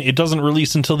soon. It doesn't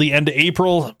release until the end of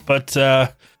April, but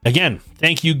again,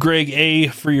 thank you, Greg A.,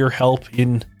 for your help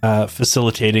in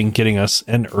facilitating getting us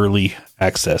an early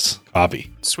access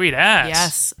copy. Sweet ass.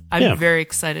 Yes, I'm very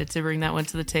excited to bring that one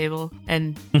to the table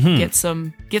and get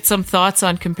some thoughts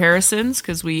on comparisons,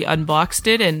 because we unboxed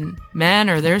it, and man,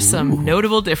 are there some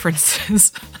notable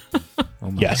differences.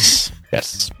 Yes.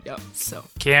 Yep. So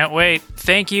Can't wait.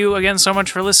 Thank you again so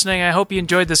much for listening. I hope you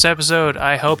enjoyed this episode.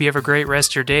 I hope you have a great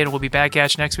rest of your day, and we'll be back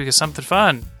at you next week with something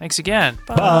fun. Thanks again.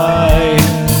 Bye.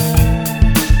 Bye.